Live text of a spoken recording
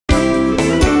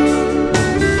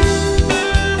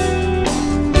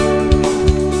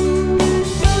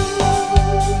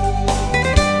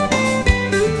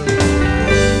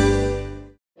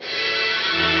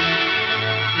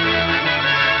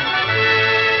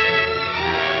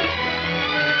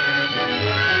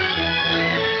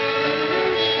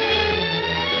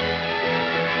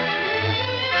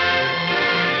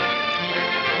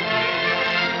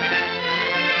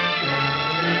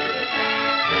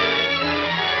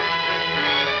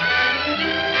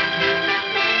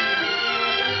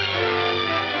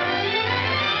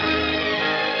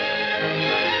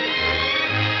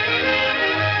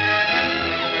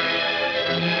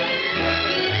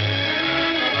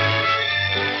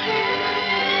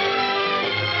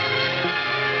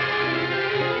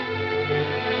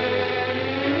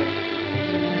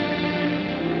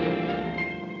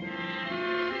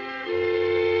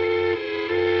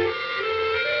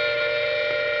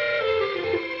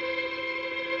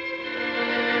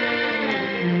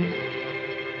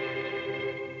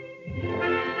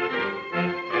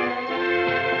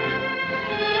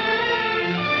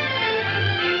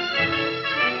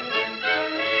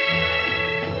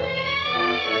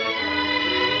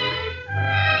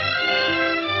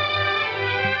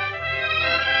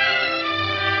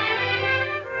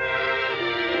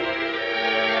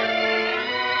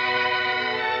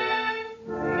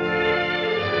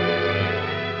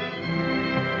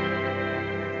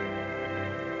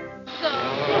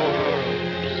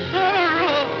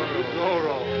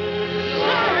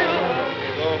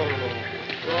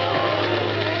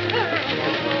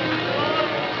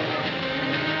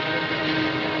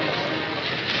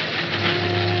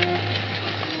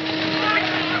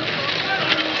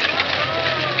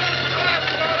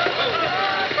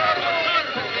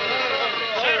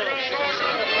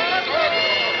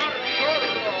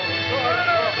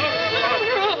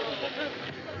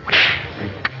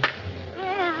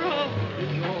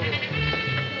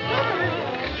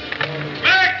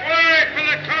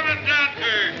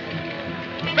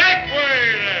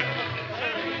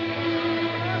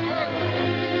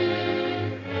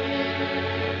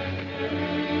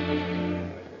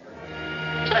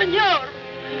Senor,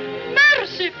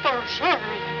 merciful Zorro,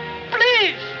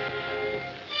 please.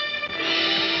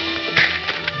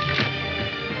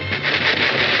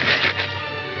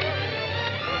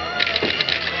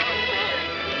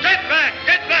 Get back!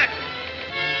 Get back!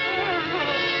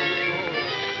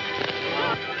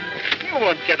 You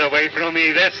won't get away from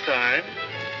me this time.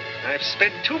 I've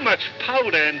spent too much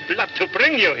powder and blood to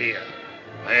bring you here.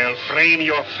 I'll frame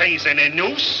your face in a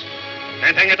noose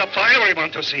and hang it up for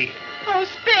everyone to see. Oh,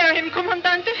 spare him,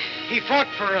 Comandante. He fought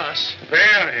for us.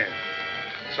 Spare him.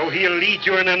 So he'll lead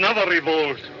you in another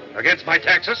revolt against my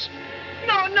taxes?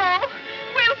 No.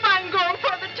 We'll find gold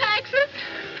for the taxes.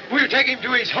 We'll take him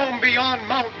to his home beyond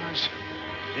mountains.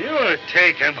 You'll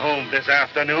take him home this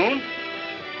afternoon.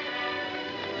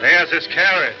 There's his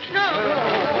carriage.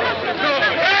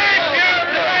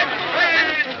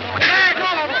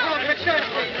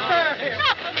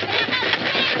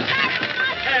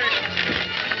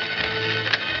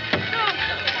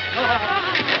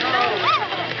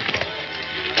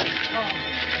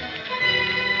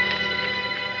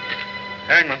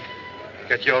 Hangman,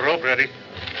 get your rope ready.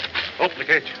 Open the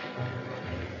cage.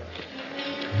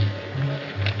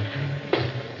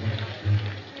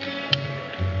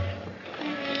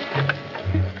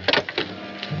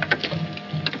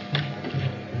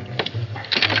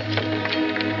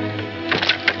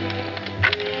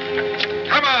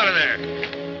 Come out of there.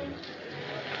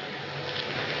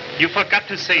 You forgot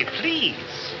to say please.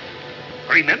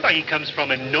 Remember, he comes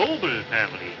from a noble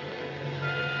family.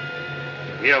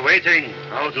 We are waiting,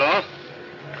 outlaw.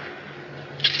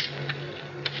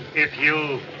 If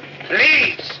you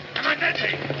please.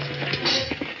 Comandante!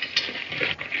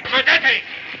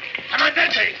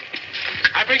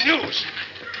 I bring news.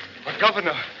 A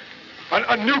governor,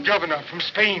 a new governor from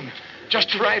Spain,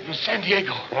 just arrived in San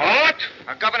Diego. What?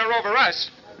 A governor over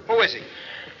us? Who is he?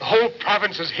 The whole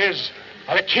province is his,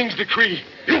 by the king's decree.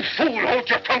 You fool, hold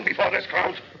your tongue before this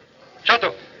crowd.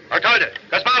 Chato, Alcalde,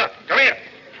 Gaspara, come here.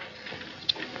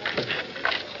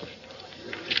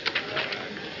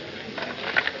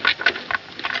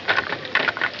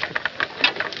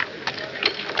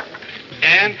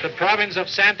 And the province of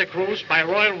Santa Cruz, by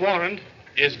royal warrant,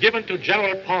 is given to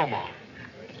General Palmer.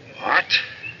 What?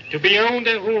 To be owned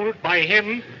and ruled by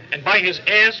him and by his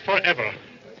heirs forever.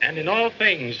 And in all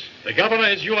things, the governor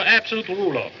is your absolute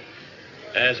ruler,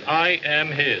 as I am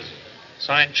his.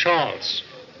 Signed, Charles,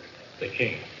 the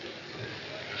king.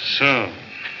 So,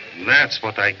 that's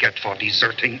what I get for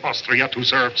deserting Austria to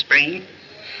serve Spain?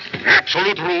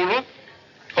 Absolute ruler?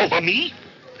 Over me?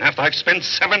 After I've spent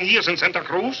 7 years in Santa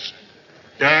Cruz?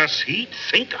 Does he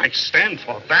think I stand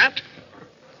for that?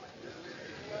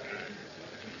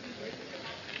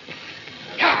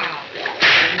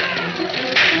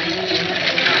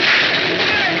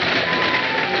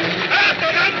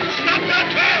 After them! Stop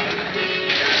that trail!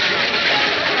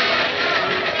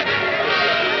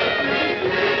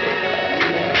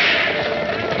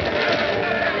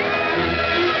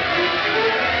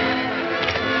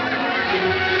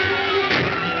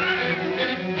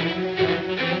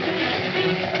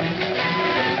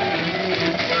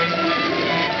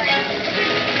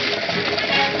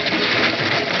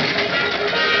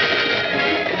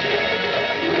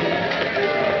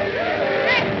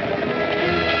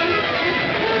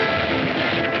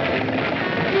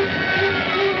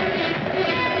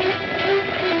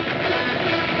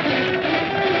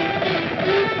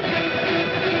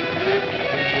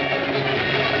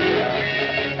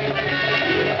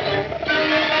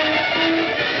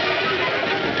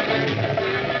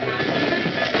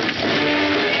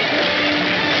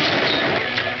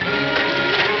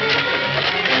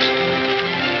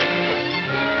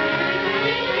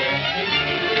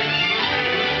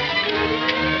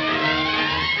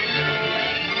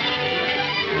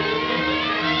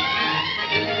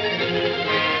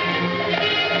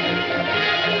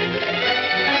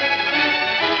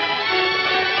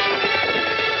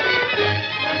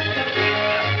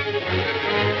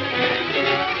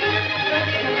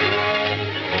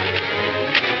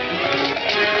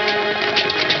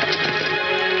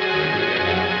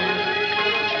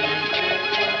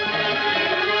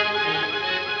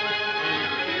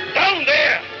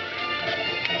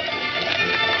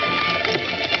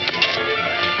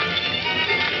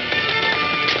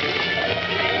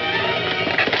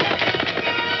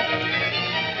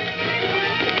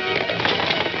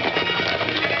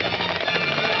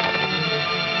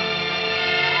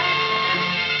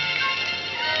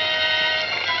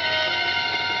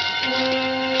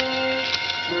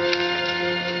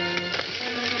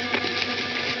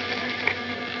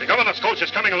 Coach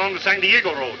is coming along the San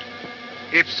Diego road.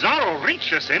 If Zorro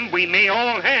reaches him, we may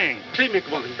all hang. Sí, mi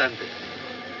comandante.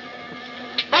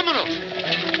 Vámonos.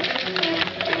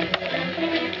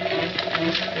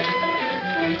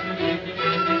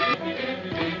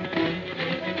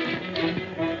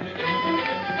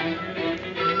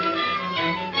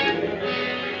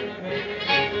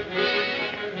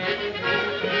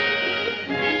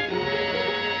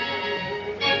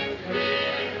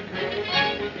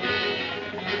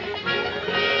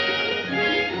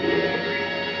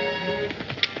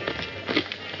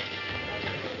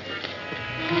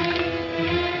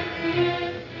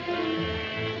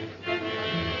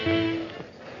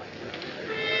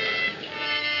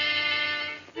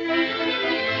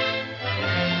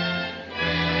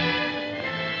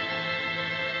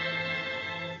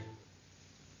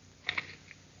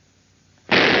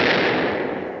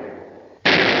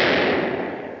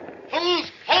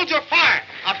 Fools, hold your fire.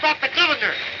 I've brought the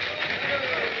governor.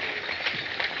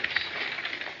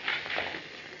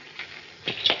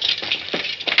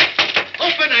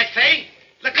 Open, I say.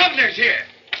 The governor's here.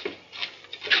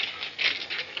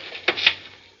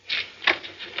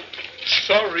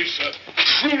 Sorry, sir.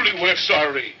 Truly, we're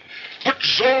sorry. But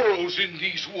Zorro's in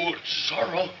these woods.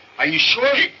 Zorro, are you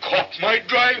sure? He caught my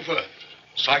driver.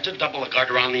 Sergeant, double the guard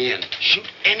around the inn.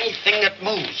 Shoot anything that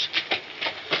moves.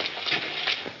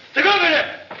 The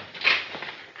governor!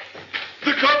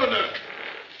 The governor!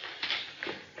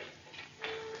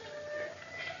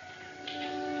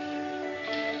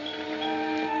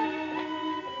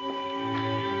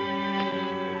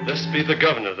 This be the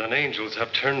governor, then angels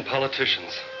have turned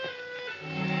politicians.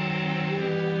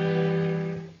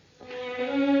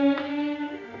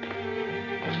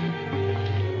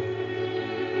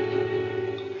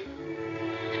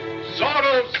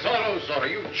 Zorro,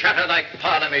 you chatter like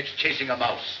Parliament's chasing a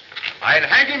mouse. I'll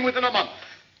hang him within a month.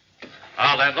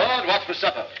 Our landlord, what's for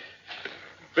supper?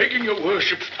 Begging your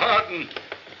worship's pardon,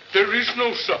 there is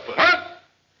no supper. What?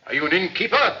 Are you an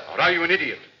innkeeper, or are you an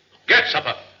idiot? Get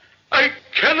supper. I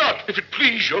cannot, if it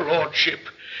please your lordship.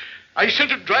 I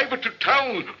sent a driver to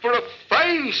town for a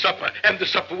fine supper, and the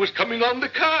supper was coming on the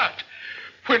cart.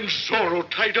 When Zorro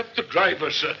tied up the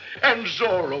driver, sir, and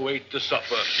Zorro ate the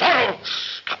supper. Zorro!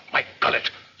 Stop my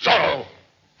gullet. Zorro!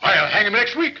 I'll hang him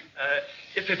next week.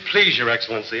 If it please your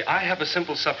excellency, I have a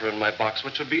simple supper in my box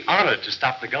which would be honored to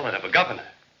stop the gullet of a governor.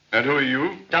 And who are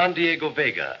you? Don Diego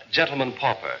Vega, gentleman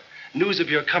pauper. News of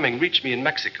your coming reached me in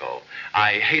Mexico.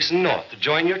 I hasten north to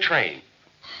join your train.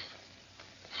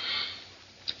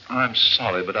 I'm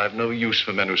sorry, but I've no use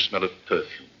for men who smell of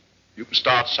perfume. You can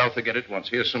start south again at once.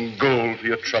 Here's some gold for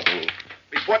your trouble.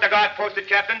 Report the guard posted,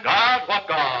 Captain. Guard? What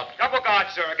guard? Double guard,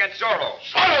 sir, against Zorro.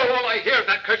 Zorro, all I hear is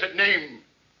that cursed name.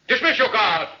 Dismiss your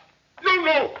guard.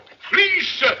 No. Please,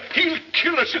 sir. He'll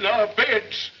kill us in our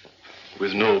beds.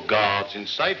 With no guards in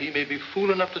sight, he may be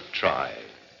fool enough to try.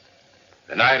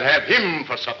 Then I'll have him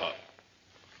for supper.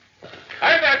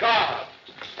 Hi there, guard.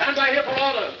 Stand by here for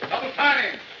orders. Double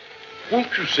time.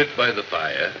 Won't you sit by the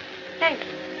fire? Thank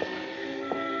you.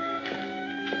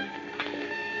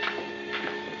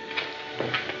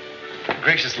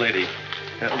 Gracious lady,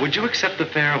 would you accept the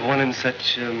fare of one in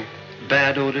such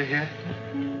bad odor here?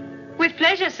 With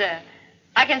pleasure, sir.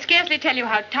 I can scarcely tell you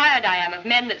how tired I am of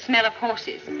men that smell of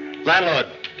horses. Landlord,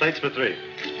 plates for 3.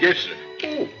 Yes, sir.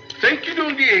 Oh, thank you,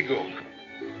 Don Diego.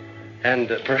 And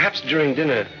perhaps during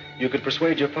dinner, you could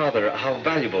persuade your father how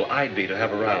valuable I'd be to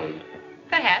have around.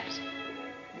 Perhaps.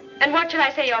 And what shall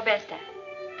I say you're best at?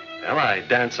 Well, I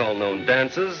dance all known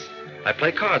dances. I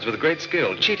play cards with great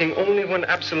skill, cheating only when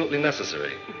absolutely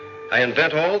necessary. I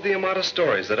invent all the immortal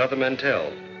stories that other men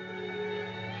tell.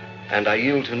 And I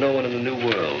yield to no one in the new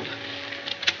world.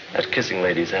 At kissing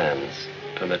ladies' hands,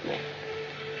 permit me.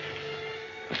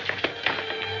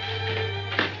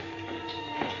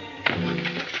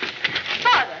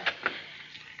 Father.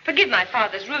 Forgive my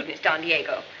father's rudeness, Don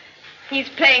Diego. He's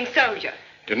playing soldier.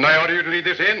 Didn't I order you to lead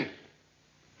this in?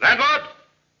 Landlord,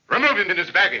 remove him in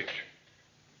his baggage.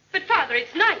 But, Father,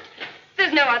 it's night.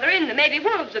 There's no other inn. There may be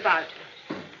wolves about.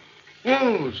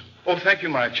 Wolves? Oh, thank you,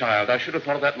 my child. I should have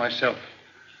thought of that myself.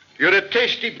 You're a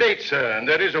tasty bait, sir, and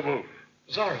there is a wolf.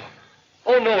 Zorro.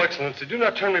 Oh, no, Excellency. Do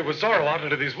not turn me with Zorro out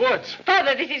into these woods.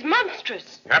 Father, this is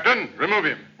monstrous. Captain, remove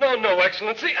him. No,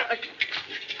 Excellency.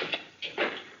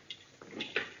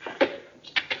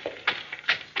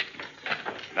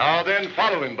 Now then,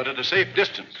 follow him, but at a safe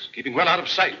distance, keeping well out of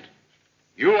sight.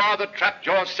 You are the trap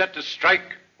jaws set to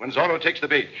strike when Zorro takes the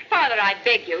bait. Father, I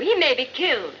beg you. He may be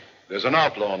killed. There's an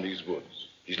outlaw in these woods.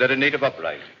 He's led a native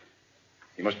uprising.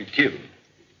 He must be killed,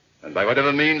 and by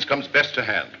whatever means comes best to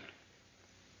hand.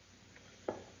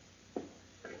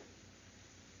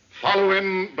 Follow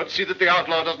him, but see that the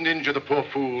outlaw doesn't injure the poor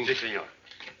fool. Si, senor.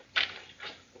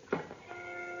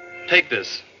 Take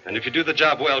this. And if you do the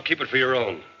job well, keep it for your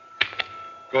own.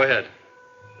 Go ahead.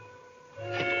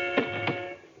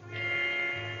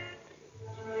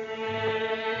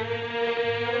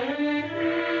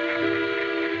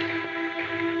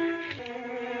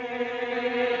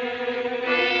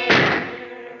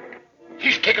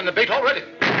 He's taken the bait already.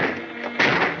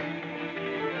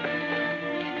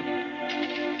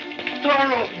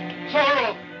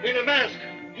 Zorro, in a mask.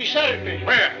 He shouted me.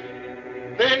 Where?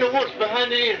 There in the woods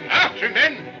behind the inn. After him,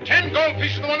 then. 10 gold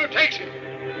pieces to the one who takes him.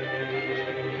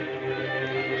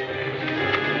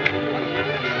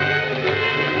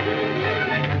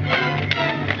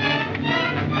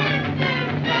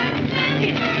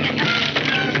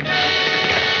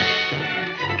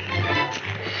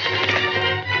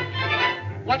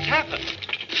 What's happened?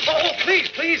 Oh,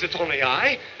 please, it's only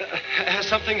I. Has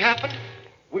something happened?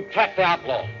 We've tracked the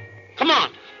outlaw. Come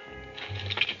on.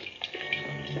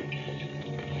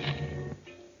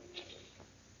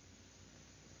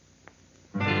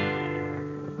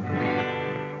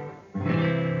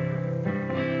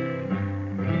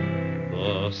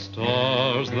 The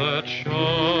stars that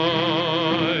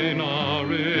shine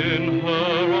are in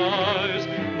her eyes.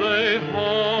 They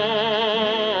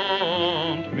haunt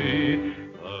me.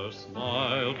 Her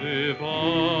smile divine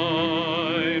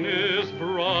is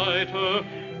brighter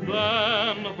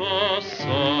than the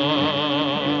sun.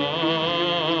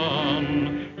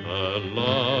 Her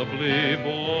lovely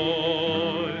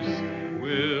voice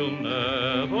will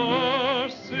never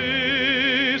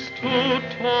cease to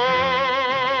taunt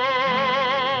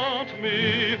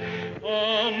me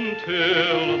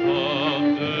until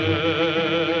the day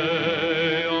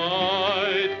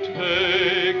I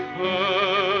take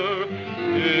her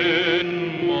in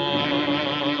my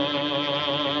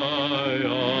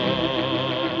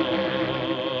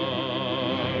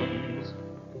arms.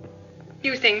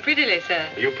 You sing prettily, sir.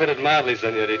 You put it mildly,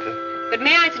 senorita. But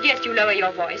may I suggest you lower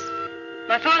your voice?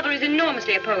 My father is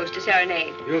enormously opposed to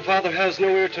serenade. Your father has no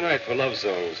ear tonight for love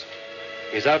songs.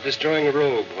 He's out destroying a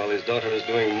rogue while his daughter is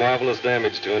doing marvelous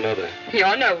damage to another.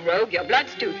 You're no rogue. Your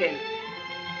blood's too thin.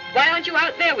 Why aren't you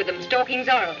out there with them, stalking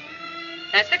Zorro?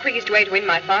 That's the quickest way to win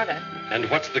my father. And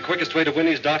what's the quickest way to win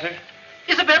his daughter?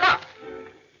 Isabella!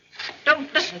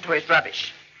 Don't listen to his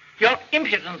rubbish. You're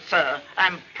impudent, sir,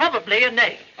 and probably a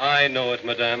knave. I know it,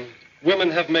 madame. Women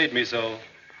have made me so.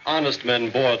 Honest men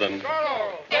bore them.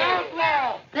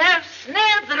 They've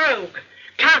snared the rogue.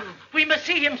 Come, we must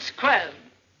see him squirm.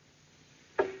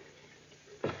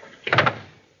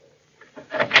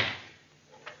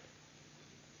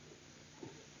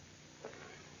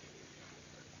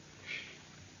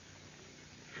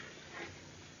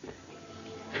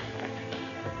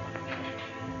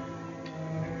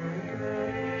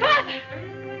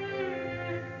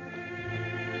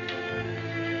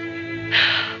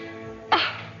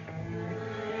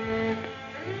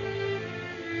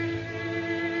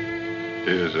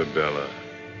 Isabella.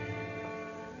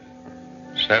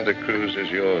 Santa Cruz is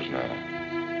yours now.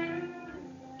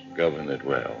 Govern it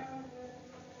well.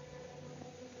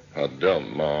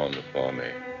 Don't mourn for me.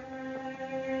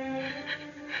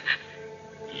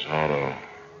 Zorro.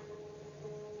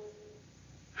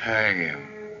 Hang him.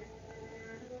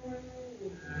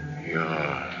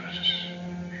 Yours.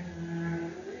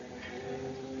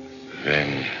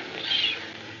 Vengeance.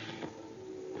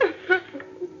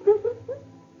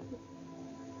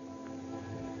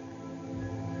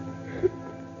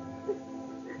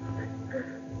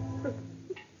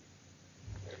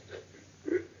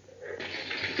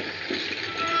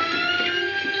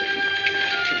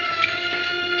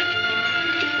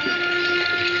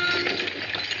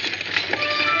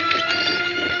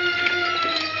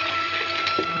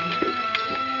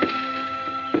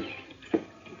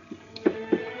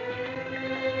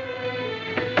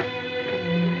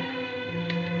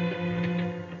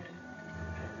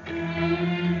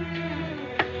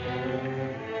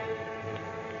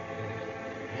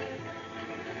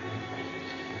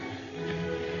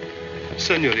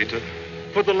 Senorita,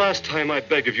 for the last time, I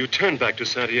beg of you, turn back to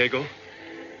San Diego.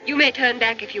 You may turn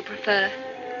back if you prefer.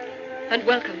 And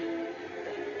welcome.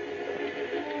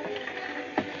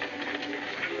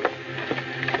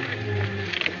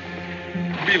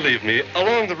 Believe me,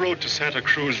 along the road to Santa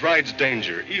Cruz rides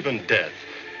danger, even death.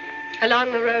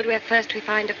 Along the road where first we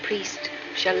find a priest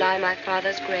shall lie my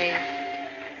father's grave.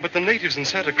 But the natives in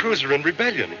Santa Cruz are in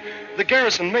rebellion. The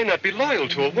garrison may not be loyal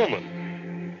to a woman.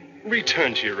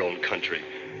 Return to your own country.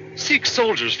 Seek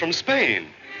soldiers from Spain.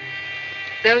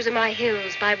 Those are my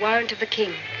hills by warrant of the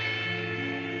king.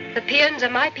 The Peons are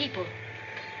my people.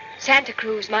 Santa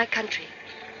Cruz my country.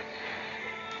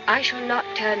 I shall not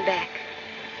turn back.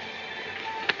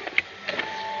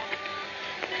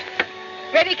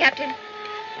 Ready, Captain.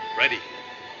 Ready.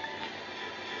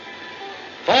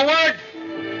 Forward!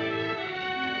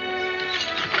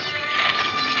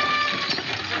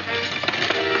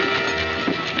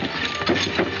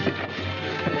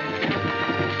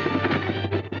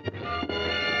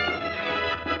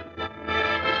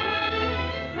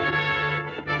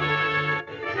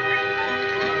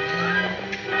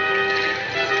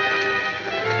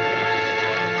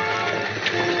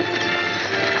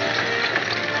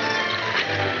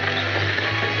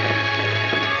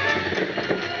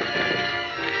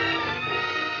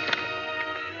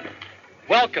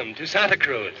 Welcome to Santa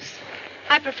Cruz.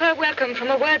 I prefer welcome from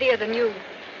a worthier than you.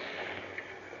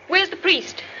 Where's the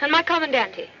priest and my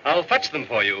commandante? I'll fetch them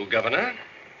for you, Governor.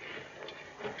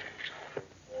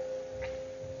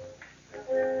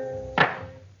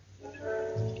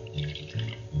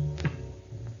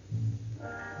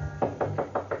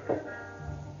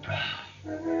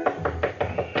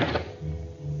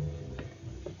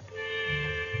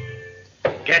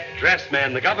 Get dressed,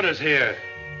 man. The governor's here.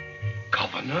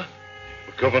 Governor?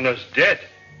 The governor's dead.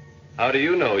 How do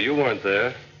you know? You weren't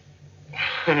there.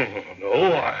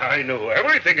 No, I know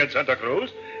everything in Santa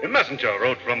Cruz. A messenger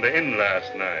wrote from the inn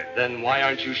last night. Then why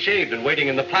aren't you shaved and waiting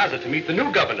in the plaza to meet the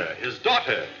new governor, his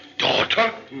daughter?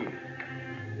 Daughter?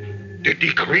 The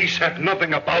decree said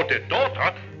nothing about it.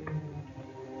 Daughter?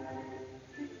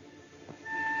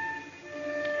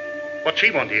 What she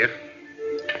want here?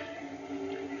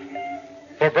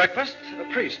 For breakfast,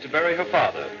 a priest to bury her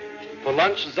father. For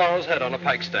lunch, Zorro's head on a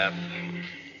pikestaff.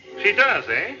 She does,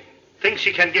 eh? Thinks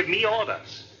she can give me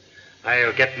orders.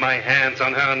 I'll get my hands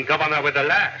on her and governor with a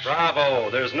lash. Bravo.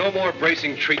 There's no more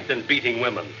bracing treat than beating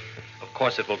women. Of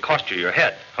course, it will cost you your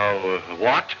head. Oh,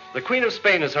 what? The Queen of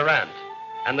Spain is her aunt,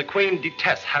 and the Queen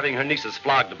detests having her nieces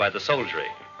flogged by the soldiery.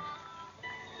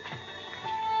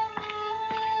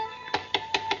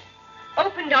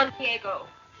 Open, Don Diego.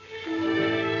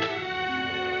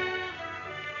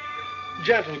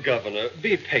 Gentle Governor,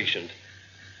 be patient.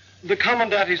 The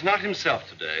commandante's not himself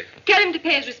today. Tell him to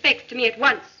pay his respects to me at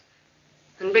once.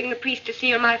 And bring the priest to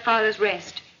seal my father's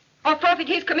rest. Or forfeit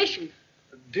his commission.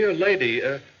 Dear lady,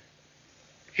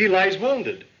 he lies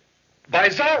wounded. By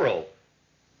Zorro.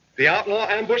 The outlaw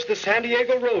ambushed the San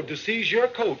Diego road to seize your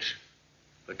coach.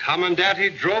 The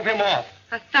commandante drove him off.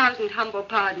 1,000 humble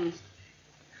pardons.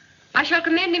 I shall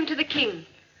commend him to the king.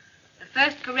 The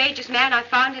first courageous man I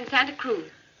found in Santa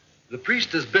Cruz. The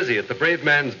priest is busy at the brave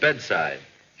man's bedside.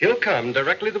 He'll come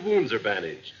directly the wounds are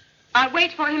bandaged. I'll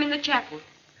wait for him in the chapel.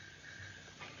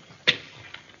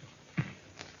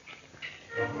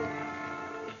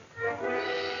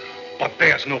 But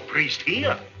there's no priest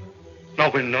here. Now,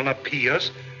 when none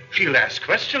appears, she'll ask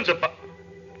questions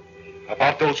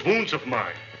about those wounds of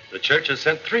mine. The church has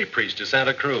sent 3 priests to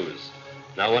Santa Cruz.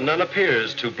 Now, when none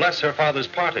appears to bless her father's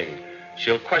parting,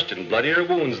 she'll question bloodier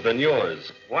wounds than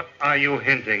yours. What are you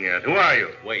hinting at? Who are you?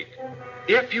 Wait.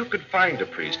 If you could find a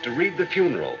priest to read the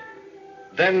funeral,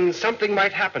 then something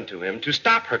might happen to him to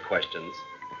stop her questions.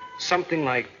 Something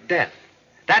like death.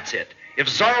 That's it. If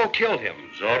Zorro killed him.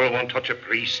 Zorro won't touch a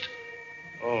priest.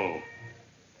 Oh.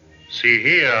 See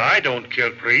here, I don't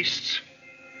kill priests.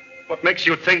 What makes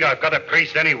you think I've got a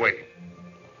priest anyway?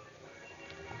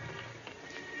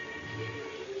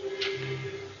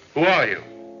 Who are you?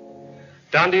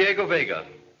 Don Diego Vega.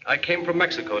 I came from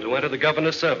Mexico to enter the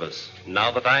governor's service.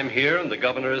 Now that I'm here and the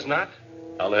governor is not,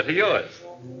 I'll enter yours.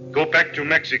 Go back to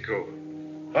Mexico.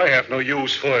 I have no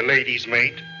use for a lady's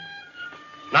maid.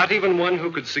 Not even one who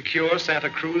could secure Santa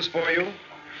Cruz for you?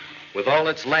 With all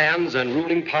its lands and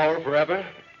ruling power forever?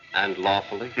 And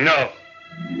lawfully? No.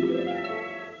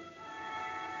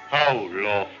 How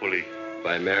lawfully?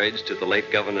 By marriage to the late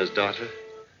governor's daughter?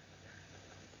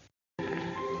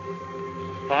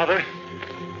 Father,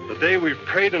 the day we've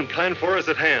prayed and planned for is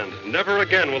at hand. Never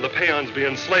again will the peons be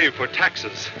enslaved for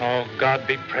taxes. Oh, God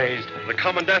be praised. The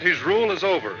commandante's rule is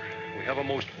over. We have a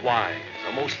most wise,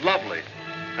 a most lovely,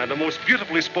 and a most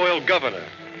beautifully spoiled governor.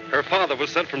 Her father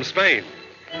was sent from Spain.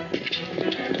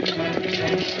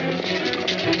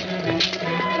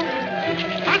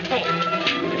 Tonto!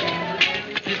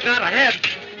 He's not ahead.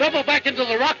 Double back into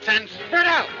the rocks and spread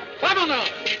out. Vámonos!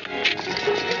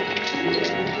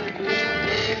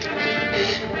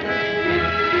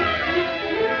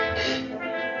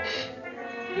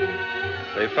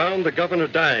 They found the governor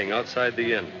dying outside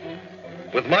the inn,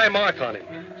 with my mark on him.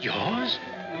 Yours?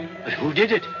 But who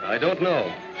did it? I don't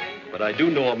know, but I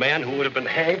do know a man who would have been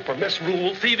hanged for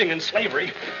misrule, thieving, and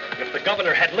slavery if the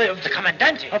governor had lived. The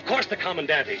commandante? Of course, the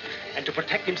commandante. And to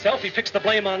protect himself, he fixed the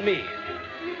blame on me.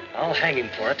 I'll hang him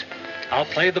for it. I'll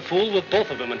play the fool with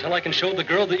both of them until I can show the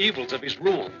girl the evils of his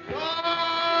rule.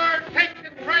 Lord, take the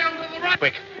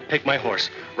Quick, take my horse.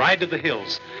 Ride to the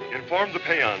hills. Inform the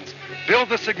peons. Build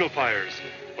the signal fires.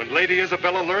 When Lady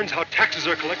Isabella learns how taxes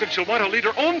are collected, she'll want to lead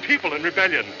her own people in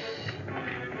rebellion.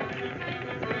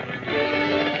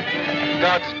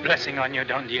 God's blessing on you,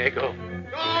 Don Diego.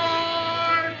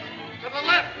 Guard! To the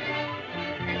left!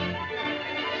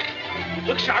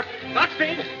 Look sharp.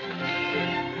 Godspeed.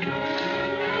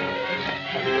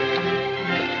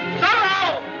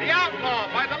 Zorro! The outlaw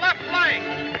by the left flank!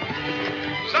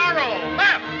 Zorro,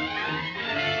 left!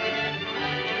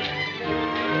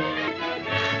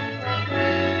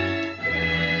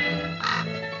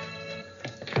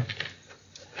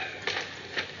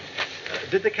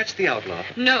 Did they catch the outlaw?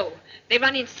 No. They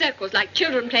run in circles like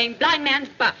children playing blind man's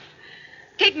buff.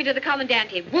 Take me to the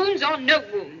commandante. Wounds or no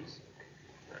wounds?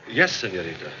 Yes,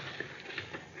 senorita.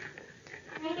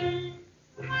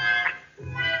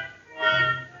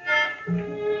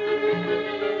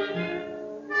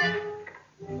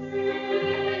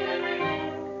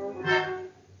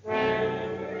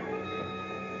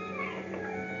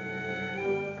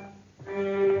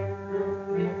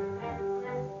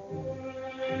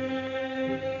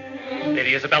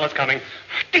 Lady Isabella's coming.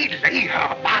 Delay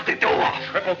her by the door.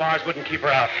 Triple bars wouldn't keep her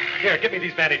out. Here, give me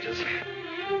these bandages.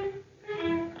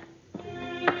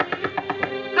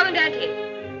 Commandante.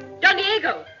 Don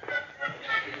Diego.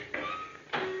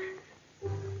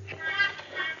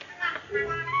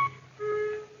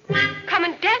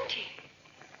 Commandante.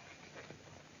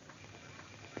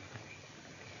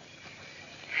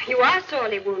 You are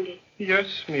sorely wounded.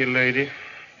 Yes, me lady.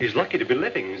 He's lucky to be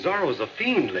living. Zorro's a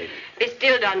fiend, lady. Be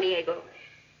still, Don Diego.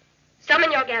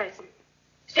 Summon your garrison.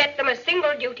 Set them a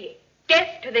single duty.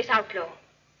 Death to this outlaw.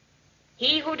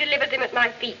 He who delivers him at my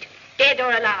feet, dead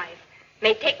or alive,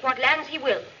 may take what lands he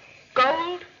will.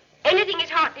 Gold, anything his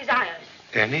heart desires.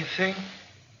 Anything?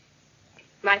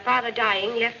 My father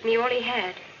dying left me all he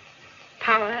had.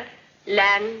 Power,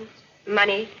 lands,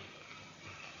 money,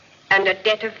 and a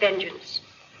debt of vengeance.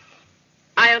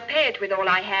 I'll pay it with all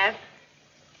I have.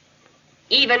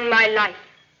 Even my life.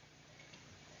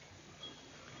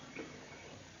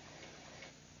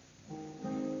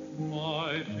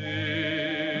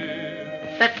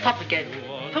 That fop again.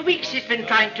 For weeks he's been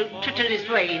trying to twitter his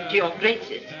way into your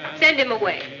graces. Send him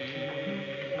away.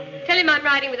 Tell him I'm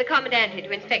riding with the commandante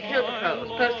to inspect hill patrols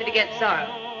posted against Zorro.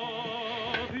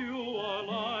 You are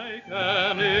like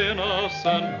an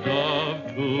innocent dove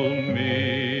to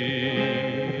me.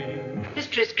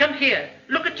 Mistress, come here.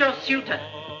 Look at your suitor.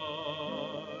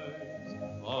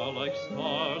 Are like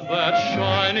stars that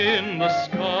shine in the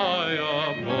sky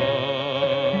above.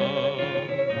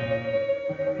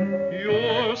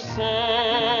 Your sighs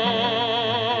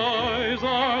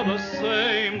are the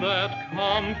same that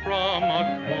come from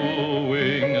a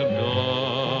cooing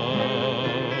dove.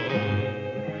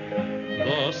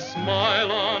 The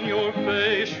smile on your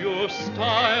face, your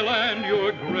style and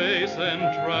your grace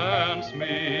entrance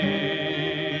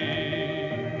me.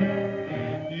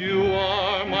 You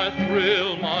are my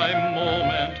thrill, my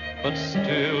moment, but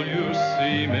still you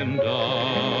seem in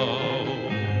doubt.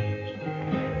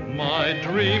 My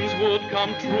dreams would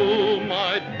come true,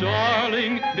 my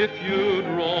darling, if you'd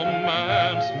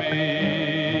romance me.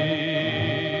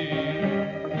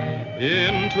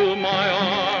 Into my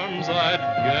arms I'd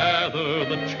gather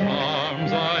the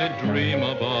charms I dream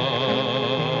about.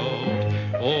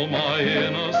 Oh, my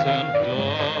innocent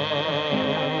dove,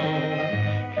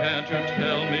 can't you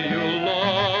tell me you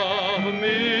love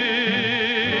me?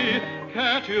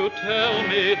 Can't you tell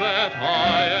me that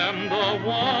I am the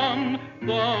one,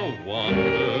 the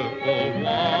wonderful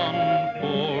one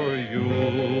for you?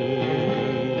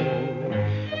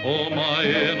 Oh, my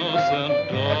innocent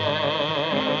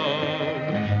dove,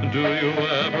 do you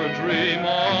ever dream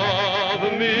of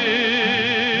me?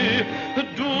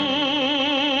 Do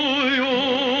you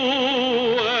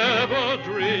ever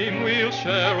dream we'll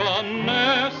share a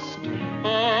nest,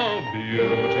 a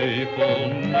beautiful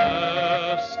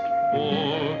nest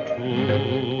for two?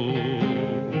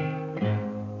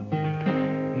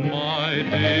 My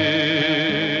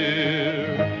dear,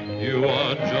 you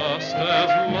are just as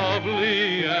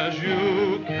lovely as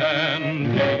you can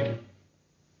be.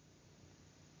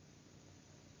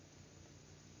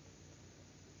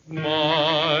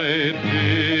 My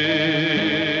dear,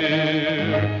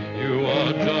 you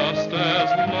are just as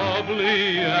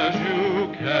lovely as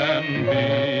you can be.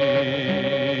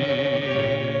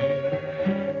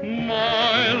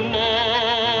 My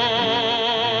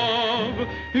love,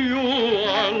 you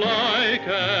are like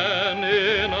an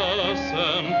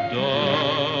innocent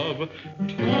dove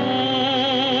to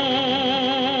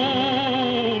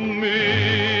me.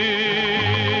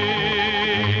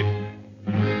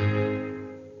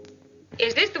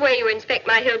 the way you inspect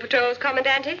my hill patrols,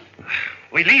 Commandante?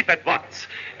 We leave at once.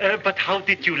 But how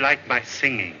did you like my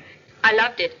singing? I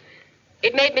loved it.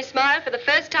 It made me smile for the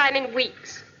first time in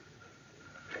weeks.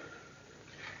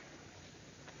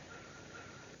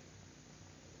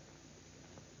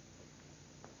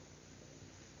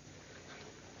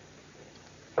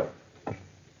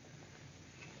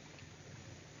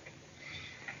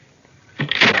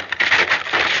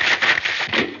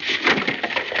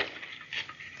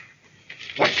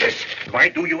 What's this? Why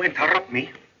do you interrupt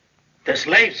me? The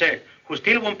slave, sir, who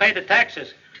still won't pay the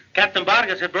taxes. Captain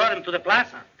Vargas had brought him to the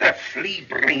plaza. The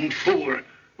flea-brained fool.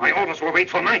 My orders were wait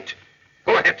for night.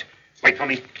 Go ahead. Wait for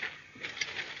me.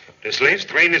 The slave's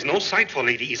train is no sight for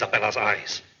Lady Isabella's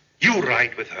eyes. You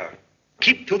ride with her.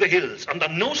 Keep to the hills. Under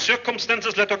no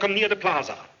circumstances let her come near the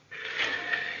plaza.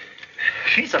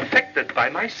 She's affected by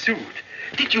my suit.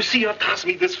 Did you see her toss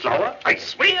me this flower? I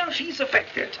swear she's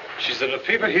affected. She's in a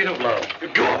fever heat of love.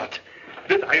 Good.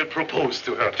 Then I'll propose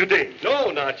to her today.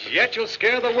 No, not yet. You'll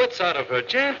scare the wits out of her.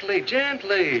 Gently,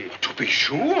 gently. To be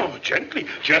sure, gently,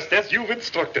 just as you've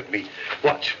instructed me.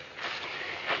 Watch.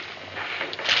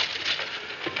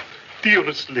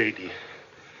 Dearest lady,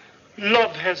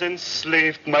 love has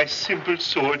enslaved my simple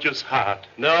soldier's heart.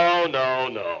 No, no,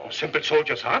 no. Simple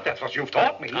soldier's heart? That's what you've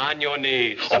taught me. On your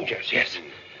knees. Oh, yes, yes.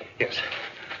 Yes.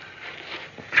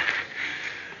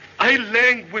 I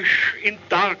languish in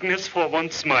darkness for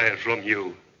one smile from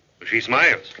you. She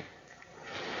smiles.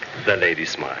 The lady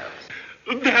smiles.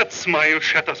 That smile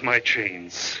shatters my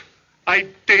chains. I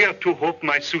dare to hope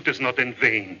my suit is not in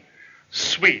vain.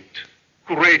 Sweet,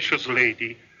 gracious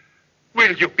lady,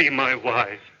 will you be my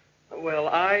wife? Well,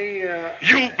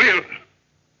 You will.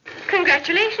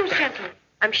 Congratulations, gentlemen.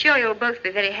 I'm sure you'll both be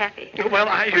very happy. Well,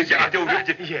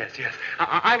 yes, yes.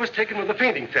 I was taken with a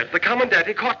fainting fit. The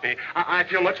commandante caught me. I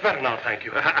feel much better now, thank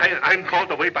you. I'm called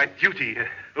away by duty.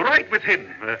 Right with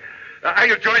him.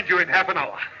 I'll join you in half an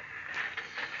hour.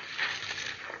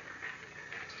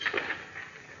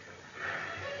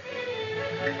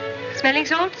 Smelling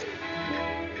salts?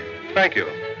 Thank you.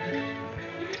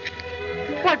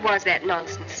 What was that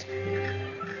nonsense?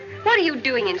 What are you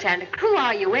doing in Santa Cruz? Who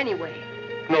are you anyway?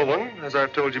 No one, as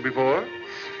I've told you before.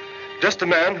 Just a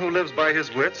man who lives by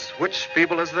his wits, which,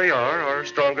 feeble as they are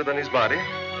stronger than his body.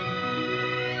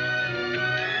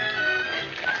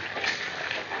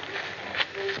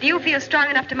 Do you feel strong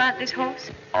enough to mount this horse?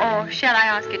 Or shall I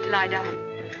ask it to lie down?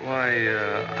 Why,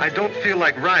 I don't feel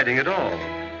like riding at all.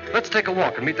 Let's take a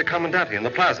walk and meet the commandante in the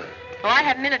plaza. Oh, I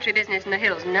have military business in the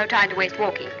hills and no time to waste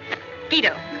walking.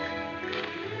 Guido,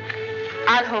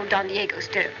 I'll hold Don Diego's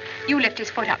stirrup. You lift his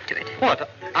foot up to it. What?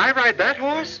 I ride that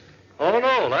horse? Oh,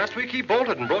 no. Last week he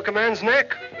bolted and broke a man's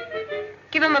neck.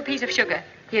 Give him a piece of sugar.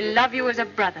 He'll love you as a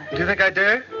brother. Do you think I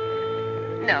dare?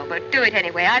 No, but do it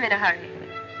anyway. I'm in a hurry.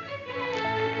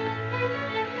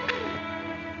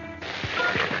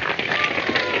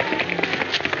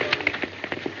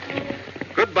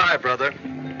 Goodbye, brother.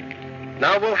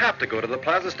 Now we'll have to go to the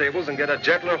plaza stables and get a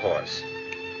gentler horse.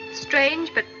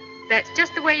 Strange, but that's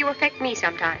just the way you affect me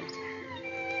sometimes.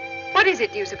 What is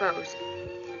it, do you suppose?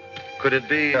 Could it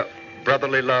be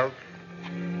brotherly love?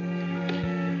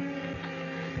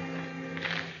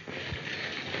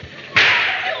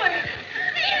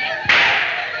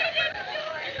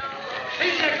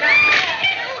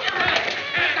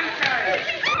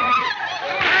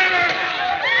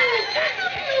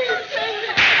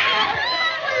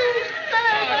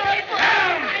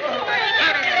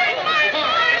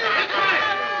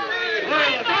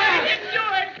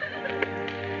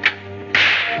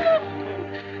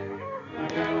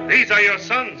 These are your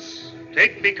sons.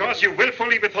 Take because you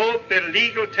willfully withhold their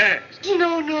legal tax.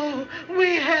 No, no.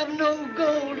 We have no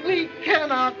gold. We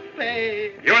cannot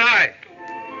pay. You and I.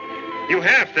 You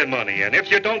have the money, and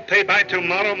if you don't pay by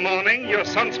tomorrow morning, your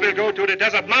sons will go to the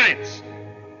desert mines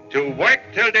to work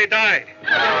till they die.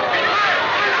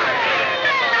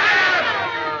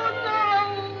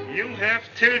 You have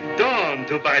till dawn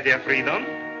to buy their freedom.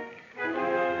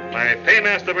 My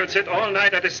paymaster will sit all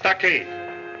night at his stockade.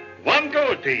 1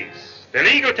 gold piece. The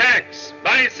legal tax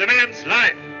buys a man's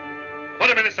life. Put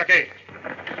him in the stockade.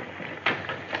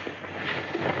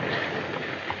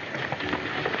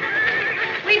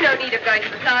 We've no need of going to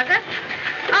the plaza.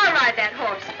 I'll ride that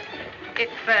horse. If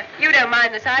you don't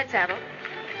mind the side saddle.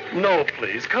 No,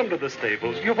 please. Come to the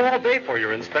stables. You've all day for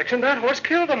your inspection. That horse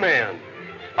killed a man.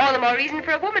 All the more reason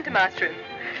for a woman to master him.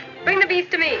 Bring the beast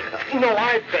to me. No,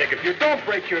 I beg of you. Don't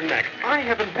break your neck. I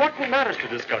have important matters to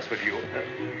discuss with you.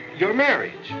 Your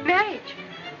marriage. Marriage?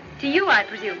 To you, I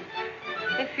presume.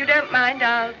 If you don't mind,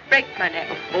 I'll break my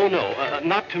neck. Oh, no.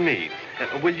 Not to me.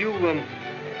 Will you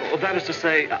Well, that is to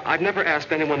say, I've never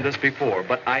asked anyone this before,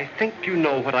 but I think you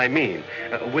know what I mean.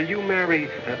 Will you marry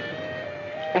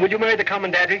the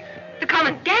Commandante? The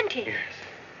Commandante? Yes.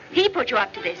 He put you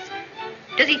up to this.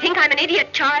 Does he think I'm an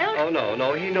idiot child? Oh,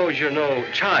 no. He knows you're no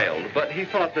child, but he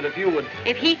thought that if you would...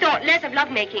 If he thought less of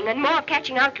lovemaking and more of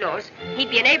catching outlaws, he'd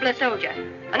be an abler soldier.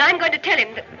 And I'm going to tell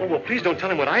him that... Oh, well, please don't tell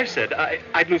him what I've said.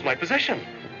 I'd lose my position.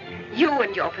 You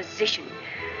and your position.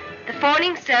 The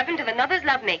fawning servant of another's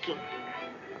lovemaking.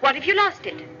 What if you lost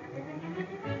it?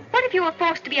 What if you were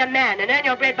forced to be a man and earn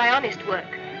your bread by honest work?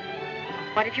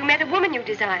 What if you met a woman you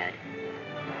desired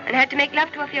and had to make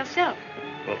love to her for yourself?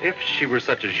 Well, if she were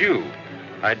such as you,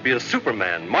 I'd be a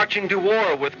Superman marching to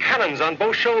war with cannons on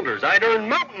both shoulders. I'd earn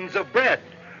mountains of bread.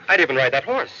 I'd even ride that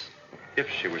horse, if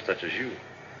she were such as you.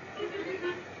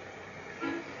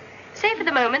 Say for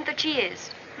the moment that she is.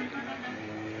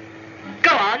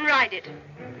 Go on, ride it.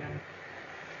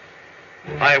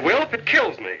 I will if it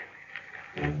kills me.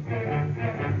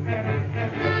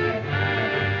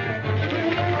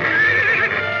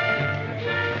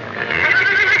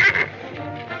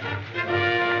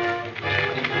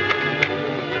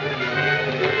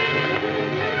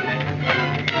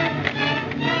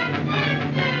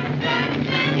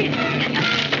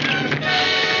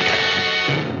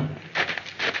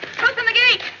 Open the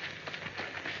gate!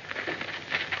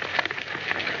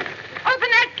 Open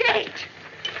that gate!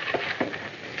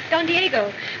 Don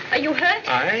Diego, are you hurt?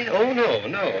 I? Oh, no.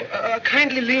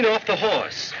 Kindly lean off the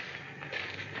horse.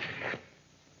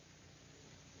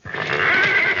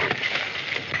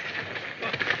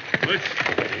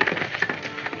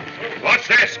 What's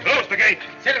this? Close the gate.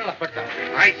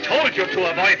 I told you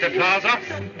to avoid the plaza.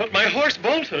 But my horse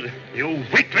bolted. You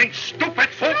weakling, stupid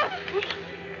fool.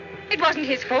 It wasn't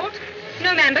his fault.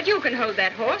 No man but you can hold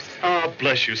that horse. Ah,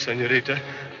 bless you, senorita.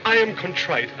 I am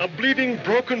contrite, a bleeding,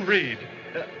 broken reed.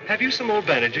 Have you some old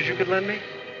bandages you could lend me?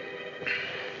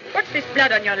 What's this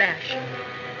blood on your lash?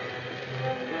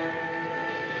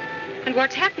 And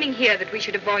what's happening here that we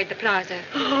should avoid the plaza?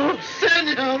 Oh,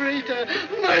 senorita!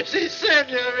 Mercy,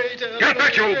 senorita! Get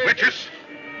back, you witches!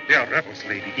 They are rebels,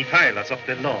 lady, defilers of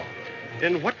the law.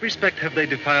 In what respect have they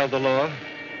defiled the law?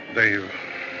 They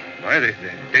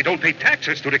don't pay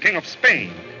taxes to the King of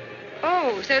Spain.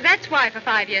 Oh, so that's why for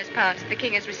 5 years past the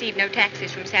king has received no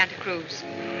taxes from Santa Cruz.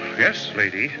 Yes,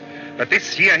 lady. But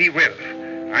this year he will.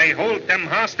 I hold them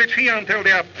hostage here until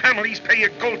their families pay a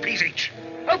gold piece each.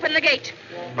 Open the gate.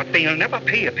 But they'll never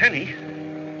pay a penny.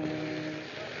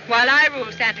 While I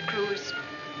rule Santa Cruz,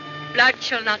 blood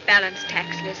shall not balance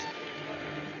tax list.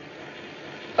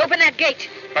 Open that gate.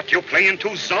 But you play into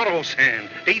Zorro's hand.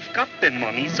 They've got the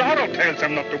money. Zorro tells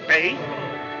them not to pay.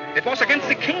 It was against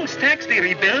the king's tax they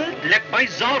rebelled, led by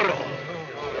Zorro.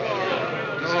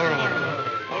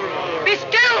 Be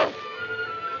still!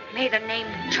 May the name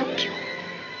choke you.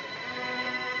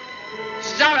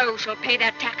 Zorro shall pay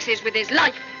their taxes with his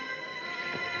life.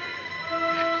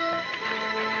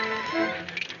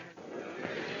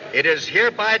 It is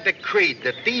hereby decreed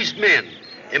that these men,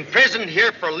 imprisoned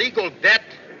here for legal debt,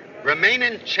 remain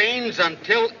in chains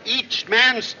until each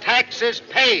man's tax is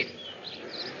paid.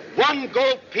 1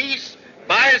 gold piece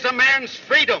buys a man's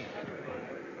freedom.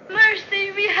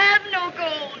 Mercy, we have no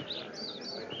gold.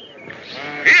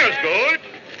 Here's gold.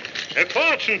 A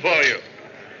fortune for you.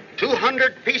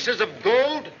 200 pieces of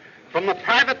gold from the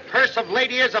private purse of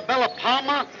Lady Isabella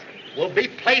Palma will be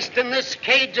placed in this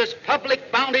cage as public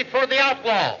bounty for the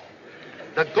outlaw.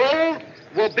 The gold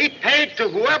will be paid to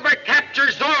whoever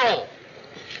captures Zorro.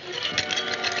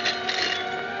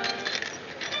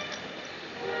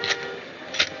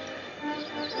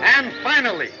 And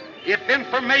finally, if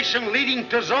information leading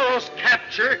to Zorro's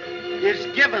capture is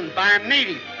given by a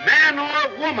native, man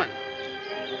or woman,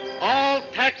 all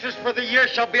taxes for the year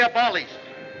shall be abolished.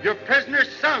 Your prisoners'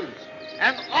 sons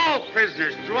and all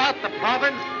prisoners throughout the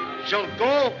province shall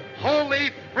go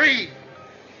wholly free.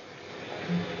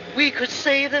 We could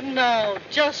save them now,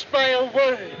 just by a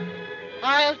word.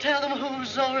 I'll tell them who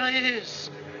Zorro is.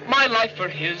 My life for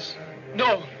his?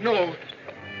 No.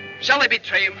 Shall I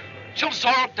betray him? Shall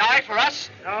Zorro die for us?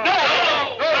 No!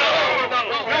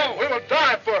 We will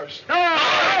die first.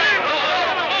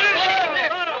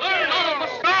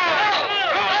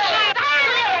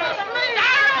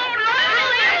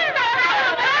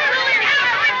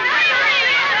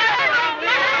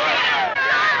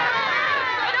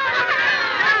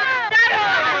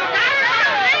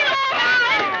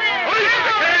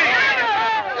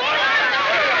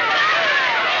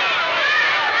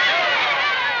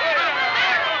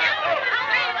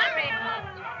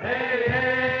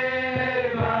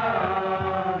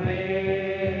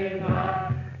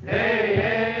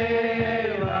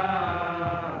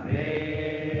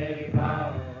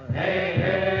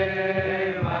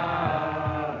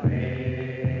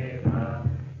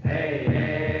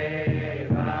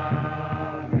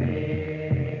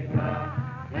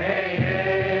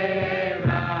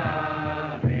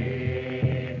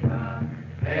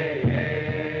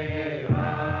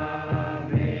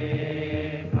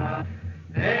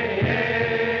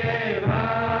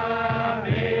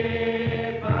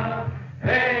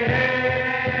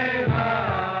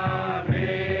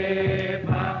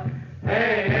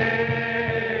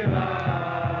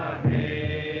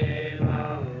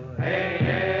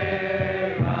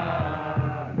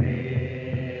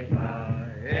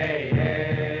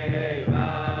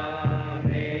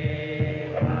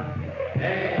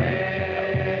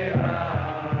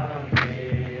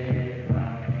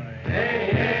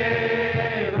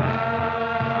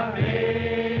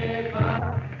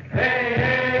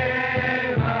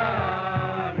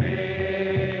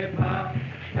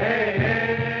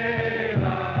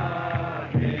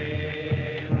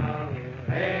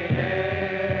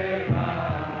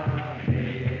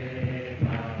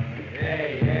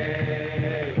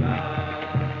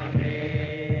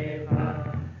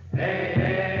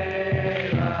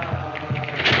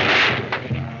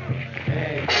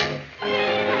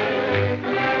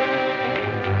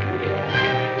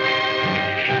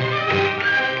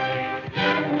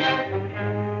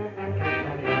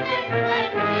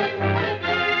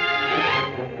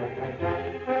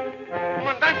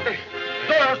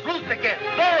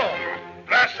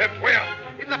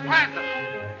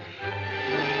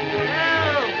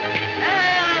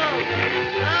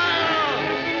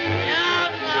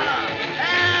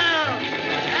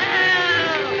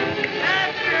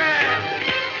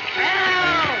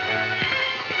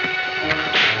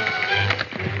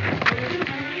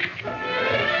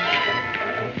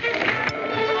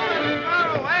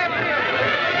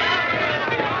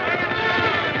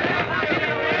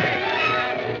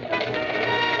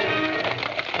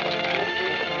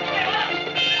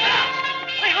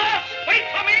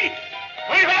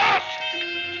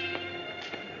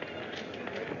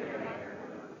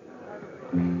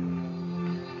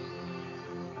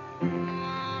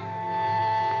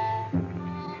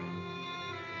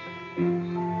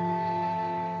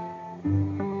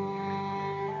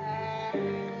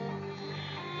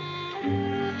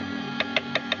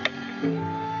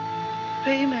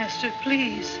 master,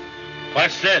 please.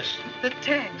 What's this? The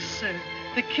tax, sir.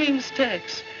 The king's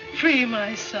tax. Free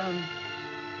my son.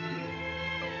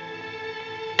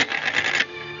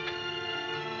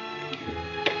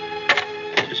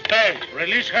 Spade,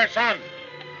 release her son.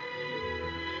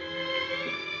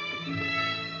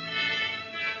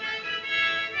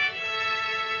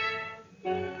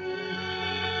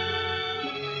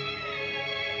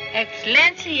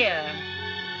 Excellencia.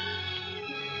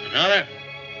 Another?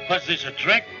 What's this, a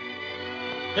trick?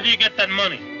 Where do you get that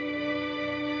money?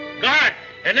 Guard!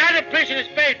 Another prison is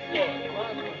paid for.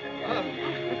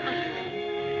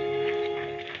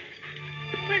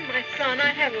 Bring my son. I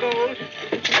have gold.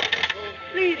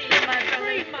 Please, my brother.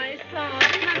 Free my son.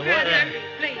 My brother.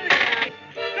 Please.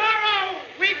 Zorro!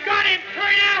 We've got him!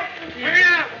 Turn out! Turn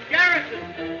out!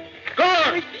 Garrison!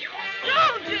 Guard!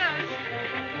 Soldiers!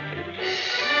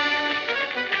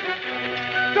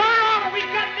 Zorro!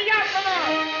 We've got the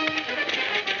outlaw!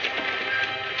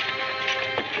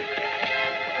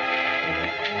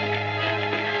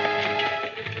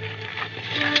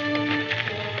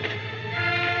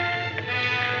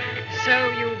 So,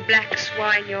 you black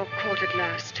swine, you're caught at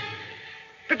last.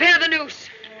 Prepare the noose.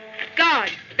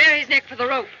 Guard, bear his neck for the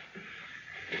rope.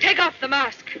 Take off the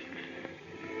mask.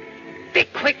 Be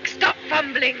quick, stop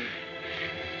fumbling.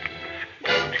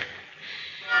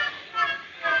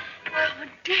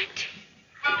 Commandante.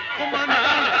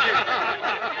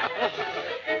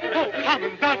 Oh,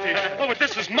 Commandante! Oh,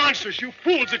 this is monstrous, you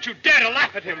fools, that you dare to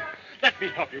laugh at him. Let me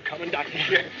help you, Commandante.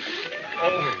 Here.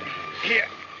 Oh, here.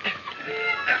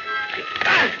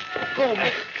 Oh,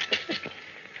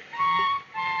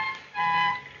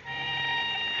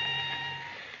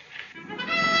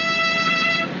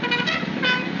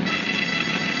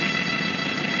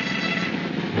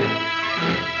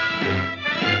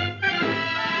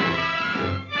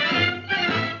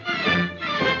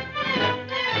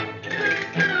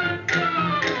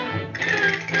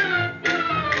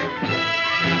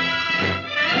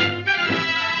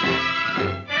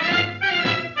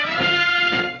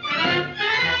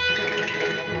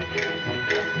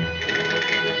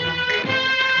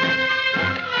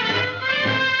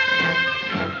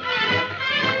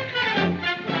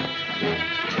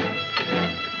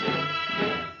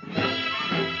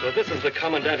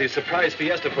 Commandante's surprise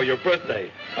fiesta for your birthday.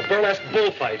 A burlesque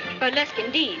bullfight. Burlesque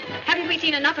indeed. Haven't we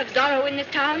seen enough of Zorro in this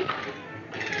town?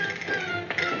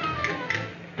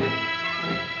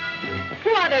 Who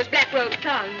are those black-robed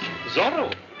clowns?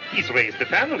 Zorro. He's raised a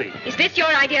family. Is this your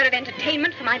idea of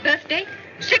entertainment for my birthday?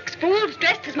 6 fools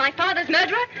dressed as my father's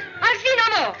murderer? I'll see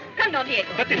no more. Come, Don Diego.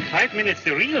 But in 5 minutes,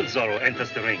 the real Zorro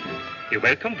enters the ring. A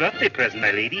welcome birthday present,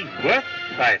 my lady. Worth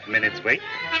 5 minutes wait.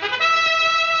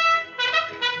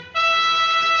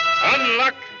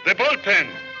 Unlock the bullpen.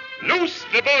 Loose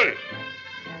the bull.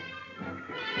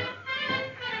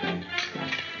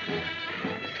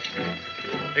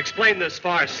 Explain this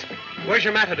farce. Where's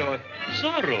your matador?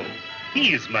 Zorro.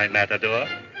 He is my matador.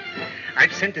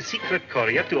 I've sent a secret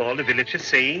courier to all the villages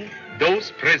saying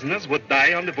those prisoners would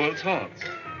die on the bull's horns.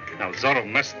 Now, Zorro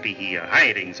must be here,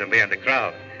 hiding somewhere in the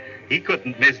crowd. He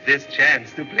couldn't miss this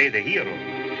chance to play the hero.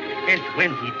 And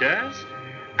when he does,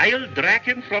 I'll drag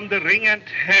him from the ring and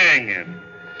hang him.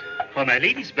 For my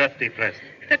lady's birthday present.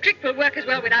 The trick will work as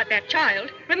well without that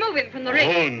child. Remove him from the ring.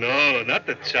 Oh, no, not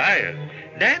the child.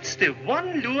 That's the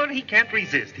one lure he can't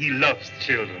resist. He loves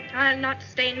children. I'll not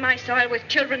stain my soil with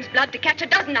children's blood to catch a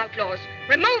dozen outlaws.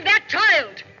 Remove that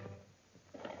child!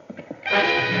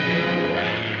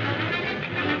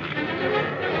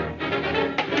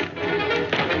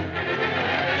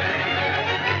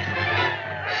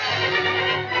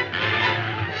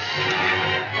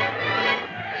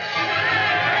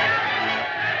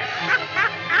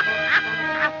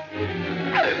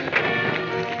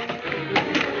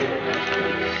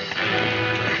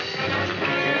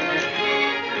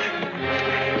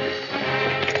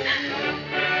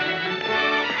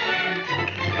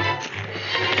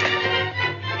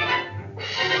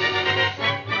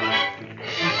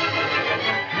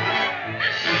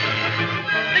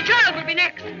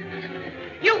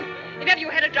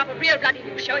 Real blood in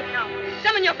you. Show it now.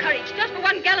 Summon your courage, just for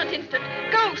one gallant instant.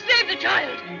 Go, save the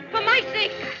child. For my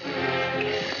sake.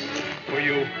 For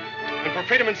you, and for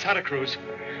freedom in Santa Cruz.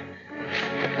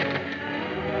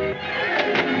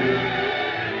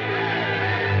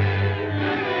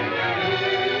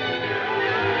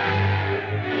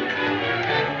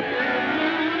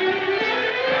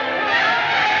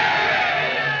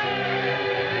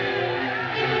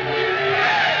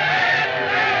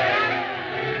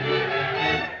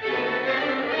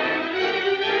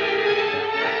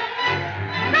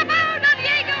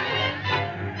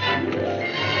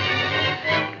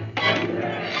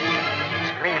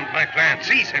 Let's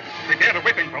seize him. Prepare the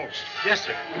whipping post. Yes,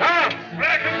 sir. Now,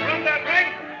 drag him from that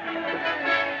ring.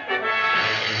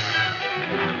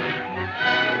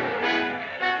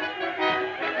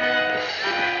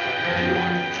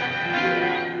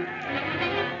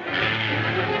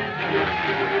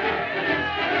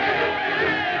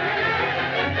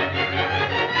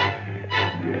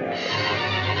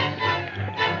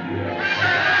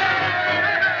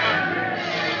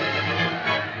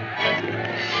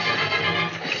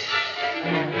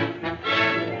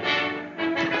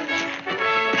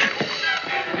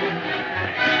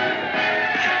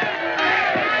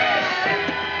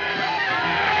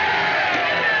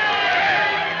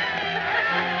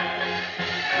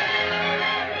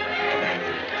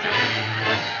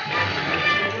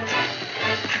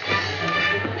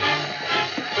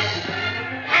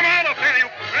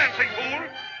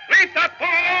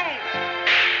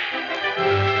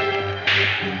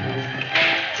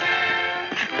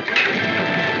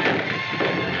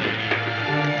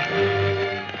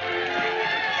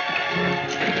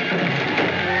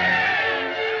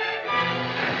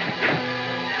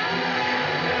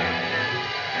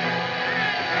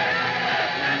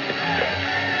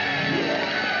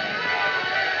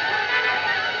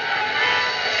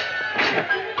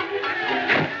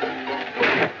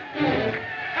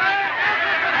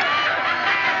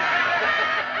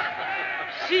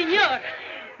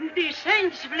 The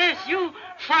saints bless you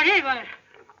forever.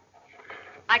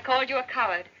 I called you a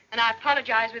coward, and I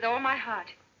apologize with all my heart.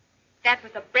 That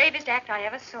was the bravest act I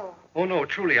ever saw. Oh, no,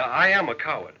 truly, I am a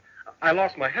coward. I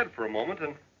lost my head for a moment,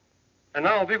 and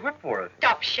now I'll be whipped for it.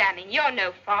 Stop shamming. You're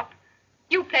no fop.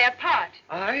 You play a part.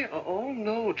 I? Oh,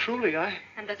 no, truly,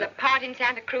 And there's a part in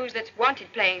Santa Cruz that's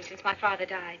wanted playing since my father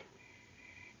died.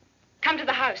 Come to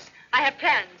the house. I have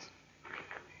plans.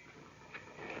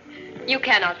 You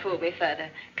cannot fool me further.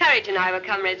 Courage and I were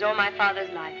comrades all my father's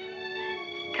life.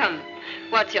 Come,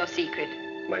 what's your secret?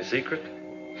 My secret?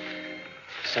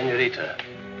 Senorita,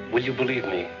 will you believe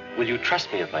me? Will you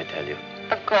trust me if I tell you?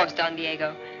 Of course, Don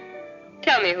Diego.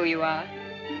 Tell me who you are.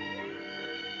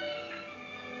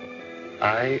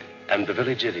 I am the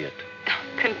village idiot.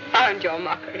 Confound your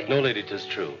mockery. No, lady, 'tis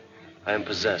true. I am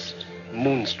possessed,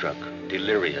 moonstruck,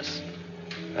 delirious.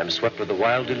 I'm swept with the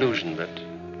wild delusion that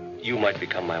you might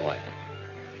become my wife.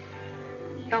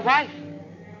 Your wife?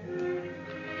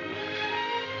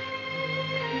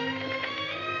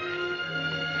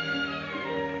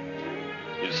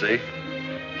 You see?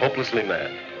 Hopelessly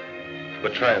mad.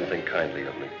 But try and think kindly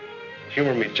of me.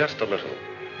 Humor me just a little.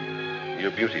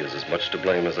 Your beauty is as much to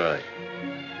blame as I.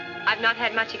 I've not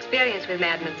had much experience with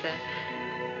madmen, sir.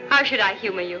 How should I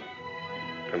humor you?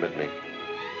 Permit me.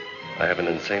 I have an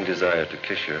insane desire to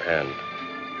kiss your hand.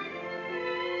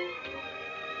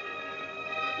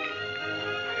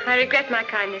 I regret my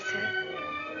kindness,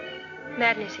 sir.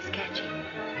 Madness is catching.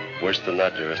 Worse than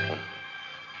that, dearest one.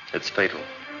 It's fatal.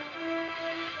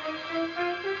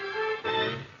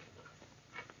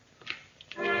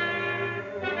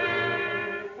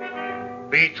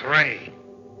 Betray.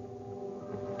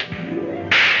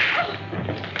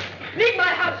 Leave my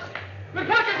house!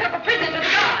 Report yourself a prisoner to the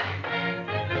guard!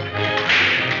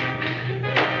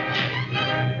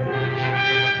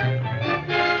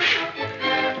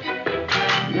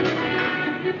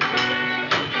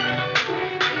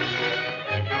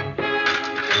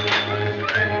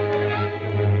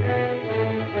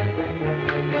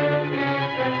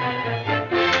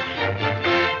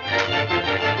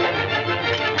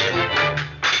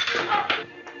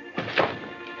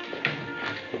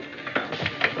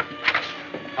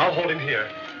 I'll hold him here.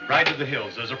 Ride to the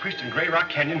hills. There's a priest in Gray Rock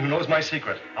Canyon who knows my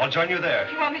secret. I'll join you there.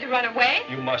 You want me to run away?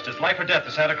 You must. It's life or death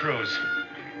to Santa Cruz.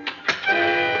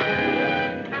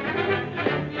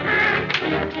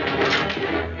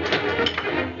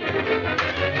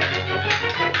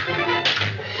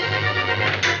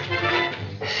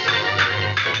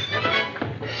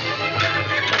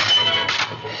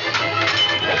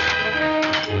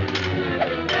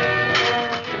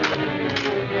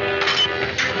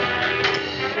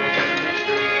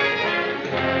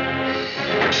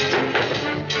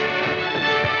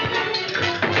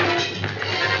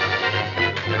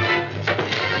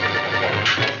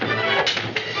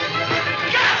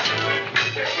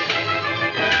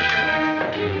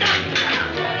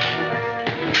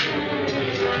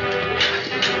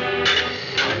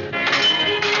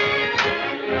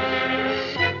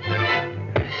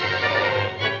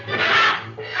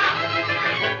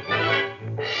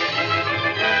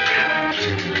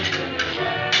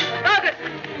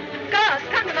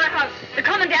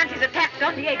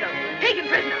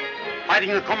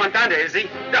 Fighting the Comandante, is he?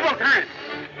 Double time.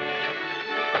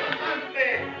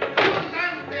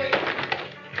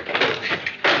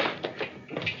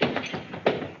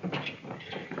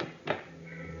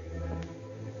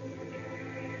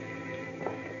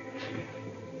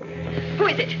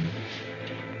 is it?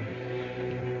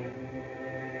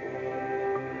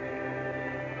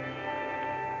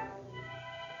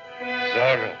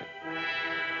 Zorro.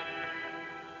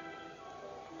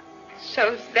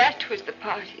 So that was the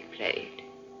part he played.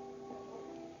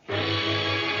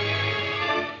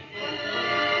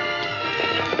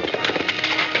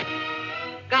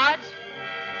 Guards,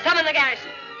 summon the garrison.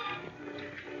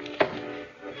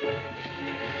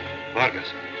 Vargas.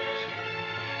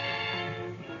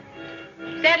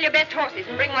 Saddle your best horses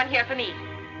and bring one here for me.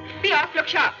 Be off, look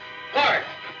sharp. Guard!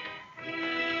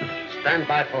 Stand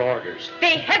by for orders.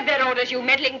 They have their orders, you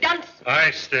meddling dunce. I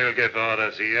still give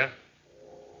orders here.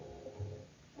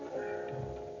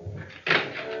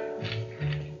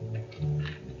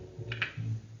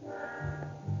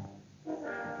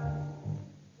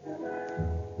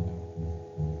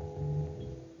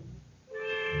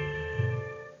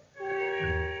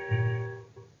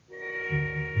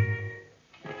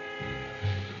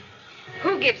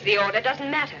 Who gives the order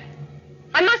doesn't matter.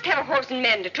 I must have a horse and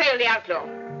men to trail the outlaw.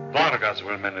 Vargas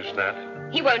will manage that.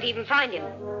 He won't even find him.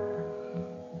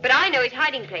 But I know his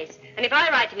hiding place, and if I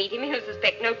ride to meet him, he'll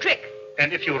suspect no trick.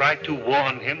 And if you ride to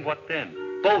warn him, what then?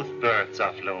 Both birds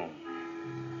are flown.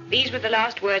 These were the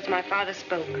last words my father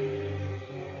spoke.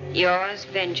 Yours,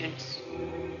 vengeance.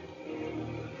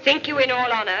 Think you in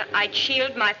all honor I'd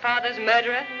shield my father's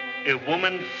murderer? A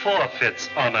woman forfeits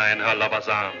honor in her lover's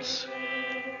arms.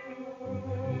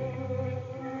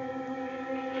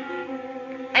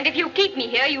 And if you keep me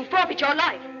here, you forfeit your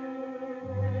life.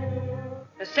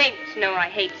 The saints know I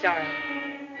hate Zorro.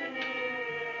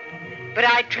 But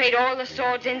I'd trade all the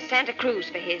swords in Santa Cruz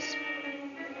for his.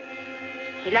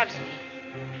 He loves me.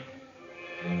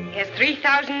 He has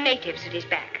 3,000 natives at his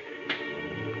back.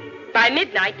 By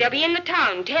midnight, they'll be in the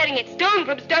town, tearing it stone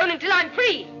from stone until I'm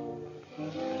free.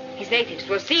 His natives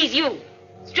will seize you,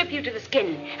 strip you to the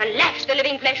skin, and lash the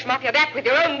living flesh from off your back with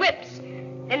your own whips.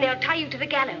 Then they'll tie you to the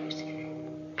gallows,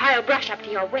 pile brush up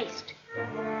to your waist.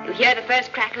 You hear the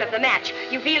first crackle of the match.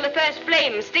 You feel the first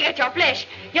flame sting at your flesh.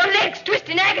 Your legs twist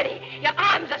in agony. Your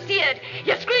arms are seared.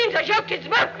 Your screams are choked in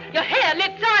smoke. Your hair,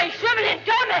 lips, eyes shrivel in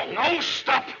torment. No,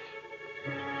 stop.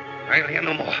 I'll hear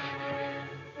no more.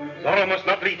 Zorro must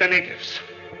not lead the natives.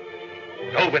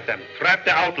 Go with them. Trap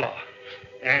the outlaw.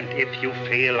 And if you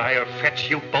fail, I'll fetch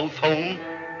you both home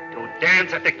to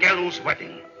dance at the gallows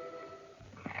wedding.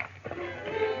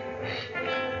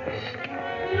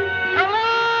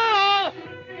 Hello!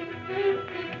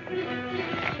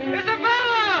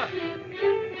 Isabella!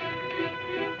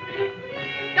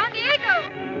 Don Diego!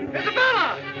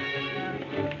 Isabella!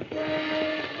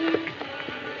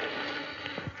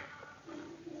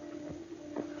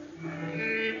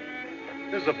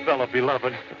 Isabella,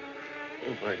 beloved.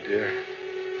 Oh, my dear.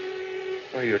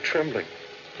 Oh, you're trembling.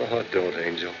 Oh, don't,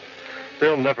 Angel.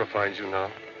 They'll never find you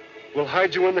now. We'll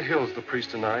hide you in the hills, the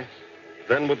priest and I.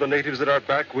 Then, with the natives at our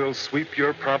back, we'll sweep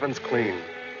your province clean.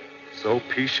 So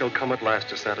peace shall come at last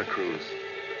to Santa Cruz.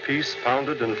 Peace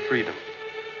founded in freedom.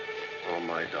 Oh,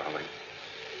 my darling.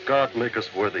 God make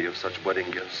us worthy of such wedding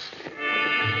gifts.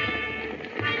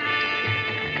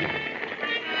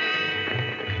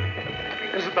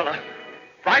 Isabella,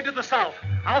 ride to the south.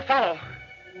 I'll follow.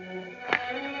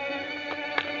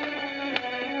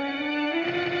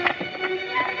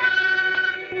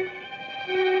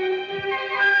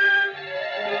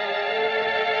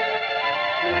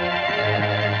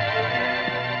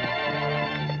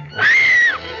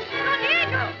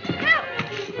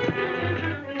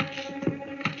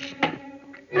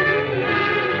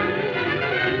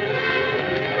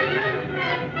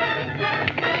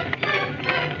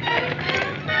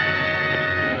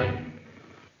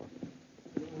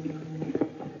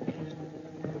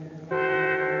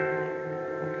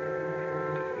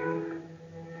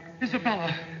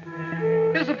 Isabella!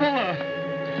 Isabella!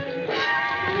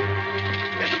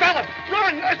 Isabella!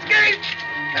 Run! Escape!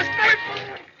 Escape!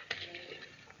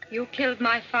 You killed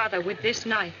my father with this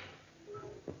knife.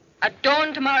 At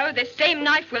dawn tomorrow, this same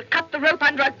knife will cut the rope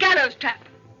under a gallows trap.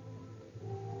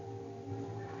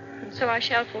 And so I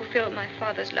shall fulfill my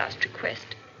father's last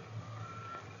request.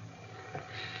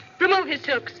 Remove his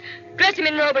silks. Dress him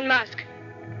in robe and mask.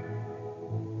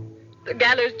 The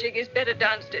gallows jig is better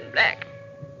danced in black.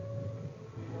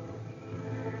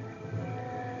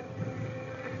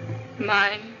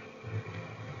 Mine,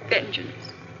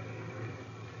 vengeance.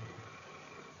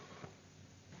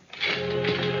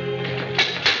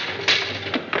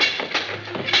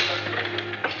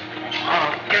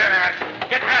 Oh, get out!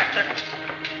 Get after!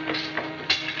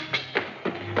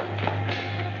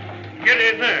 Get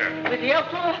in there! With the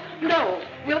outlaw? No.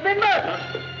 We'll be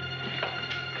murdered.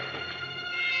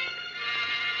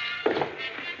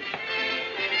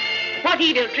 What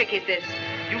evil trick is this?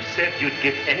 You said you'd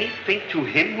give anything to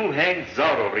him who hanged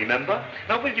Zorro, remember?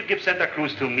 Now will you give Santa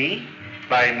Cruz to me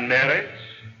by marriage?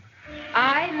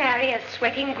 I marry a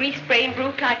sweating, grease-brained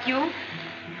brute like you?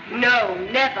 No,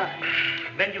 never.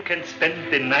 Then you can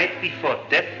spend the night before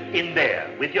death in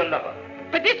there with your lover.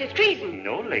 But this is treason.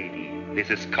 No, lady. This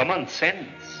is common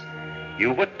sense.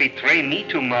 You would betray me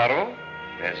tomorrow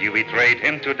as you betrayed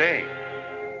him today.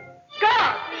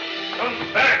 God!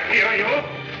 Come back here, you.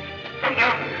 Come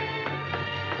down.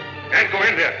 And go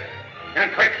in there.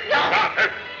 And quick. No. Stop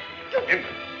her. In.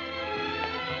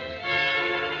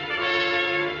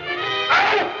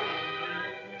 Ow!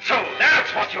 So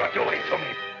that's what you're doing to me.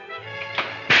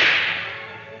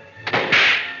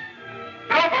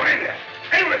 Now go in there.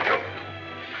 In with you.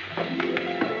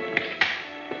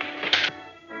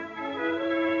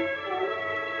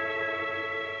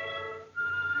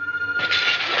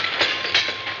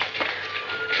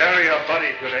 Carry your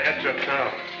body to the edge of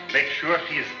town. Make sure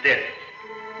she is dead.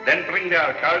 Then bring the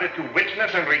alcalde to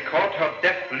witness and record her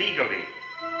death legally.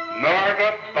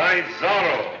 Murdered by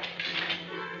Zorro.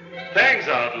 Thanks,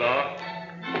 outlaw.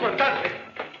 Comandante.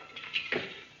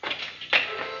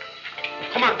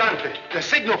 Comandante, the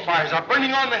signal fires are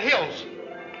burning on the hills.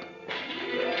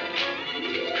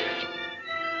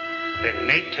 The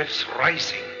natives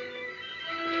rising.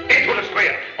 Into the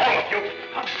square, all of you.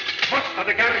 Muster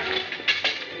the garrison.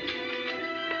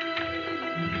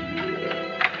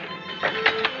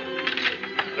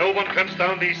 No one comes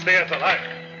down these stairs alive.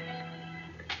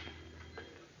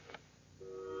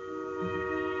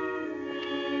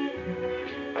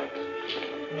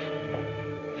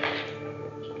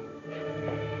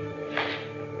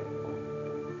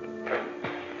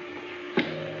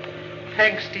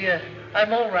 Thanks, dear.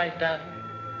 I'm all right now.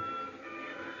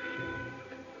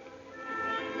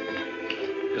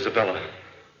 Isabella.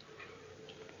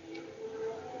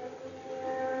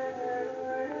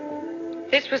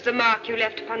 This was the mark you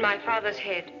left upon my father's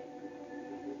head.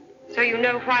 So you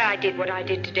know why I did what I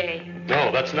did today.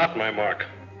 No, that's not my mark.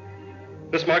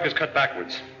 This mark is cut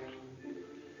backwards.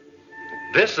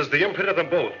 This is the imprint of them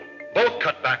both. Both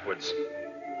cut backwards.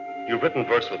 You've written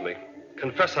verse with me.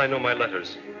 Confess I know my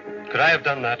letters. Could I have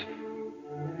done that?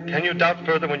 Can you doubt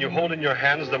further when you hold in your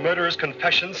hands the murderer's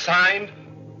confession signed?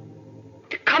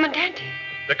 The Commandante.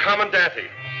 The Commandante.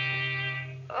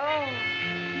 Oh,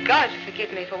 God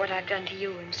forgive me for what I've done to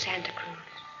you in Santa Cruz.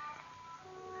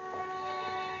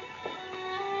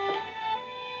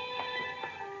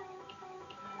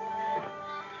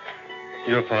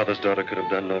 Your father's daughter could have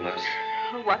done no less.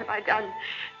 Oh, what have I done?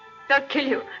 They'll kill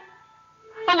you.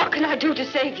 Oh, what can I do to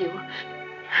save you?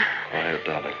 Quiet,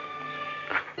 darling.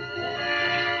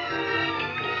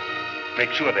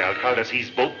 Make sure the alcalde sees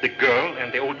both the girl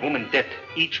and the old woman dead,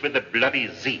 each with a bloody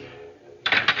Z.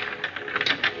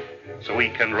 So we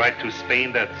can write to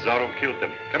Spain that Zorro killed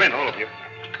them. Come in, all of you.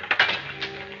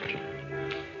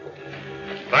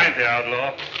 Find the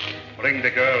outlaw. Bring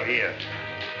the girl here.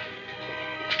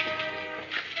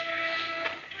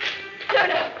 No,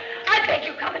 no. I beg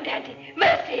you, Commandante.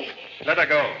 Mercy. Let her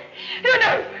go. No,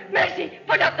 no. Mercy.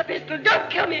 Put up the pistol. Don't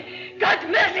kill me. God's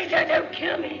mercy, sir. Don't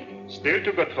kill me. Still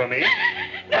too good for me.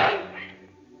 No.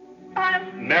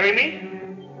 Marry me?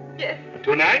 Yes.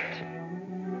 Tonight?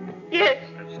 Yes.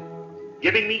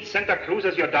 Giving me Santa Cruz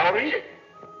as your dowry?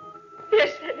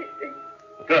 Yes, anything.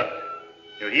 Good.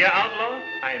 You hear, outlaw?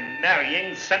 I'm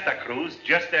marrying Santa Cruz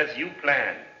just as you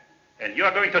planned. And you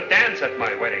are going to dance at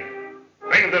my wedding.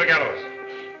 Bring him to the gallows.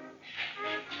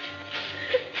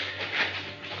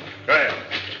 Go ahead.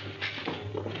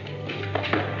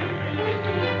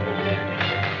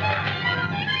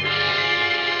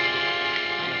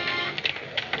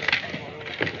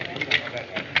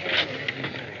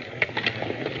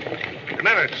 The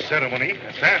marriage ceremony,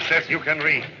 as fast as you can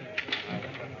read.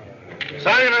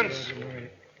 Silence!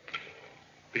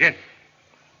 Begin.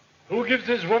 Who gives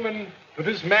this woman to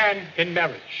this man in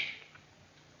marriage?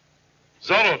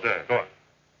 Zorro there. Go on.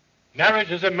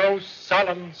 Marriage is a most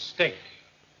solemn state,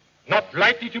 not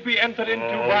likely to be entered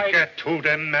into by... Get to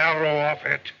the marrow of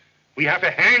it. We have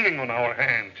a hanging on our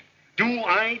hand. Do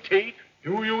I take?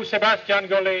 Do you, Sebastian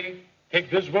Gollet, take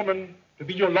this woman to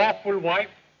be your lawful wife?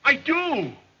 I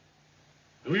do.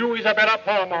 Do you, Isabella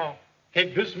Palmer,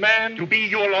 take this man to be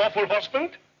your lawful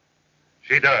husband?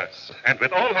 She does. And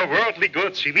with all her worldly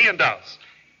goods, she me endows.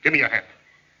 Give me your hand.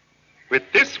 With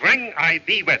this ring, I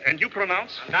thee wed. And you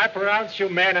pronounce? And I pronounce you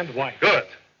man and wife. Good.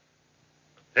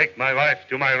 Take my wife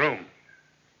to my room.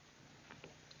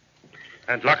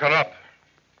 And lock her up.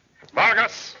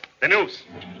 Vargas, the news.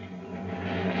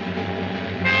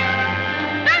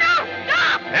 No, no,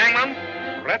 stop!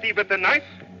 Hangman, ready with the knife?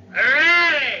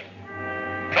 Ready!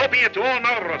 So be it to all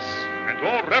murderers and to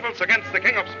all rebels against the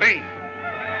King of Spain.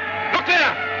 Look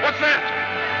there! What's that?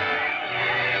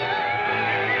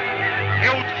 The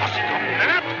old hussy come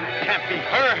that? Can't be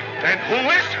her. Then who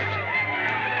is it?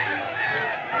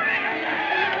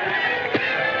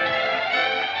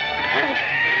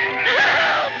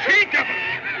 She-devil!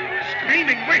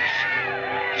 Screaming witch!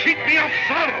 Cheat me of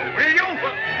sorrow, will you?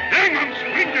 Hang on,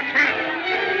 swing the trap!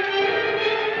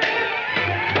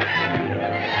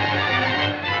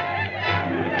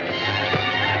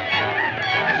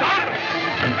 Zorro!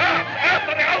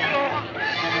 After the outlaw!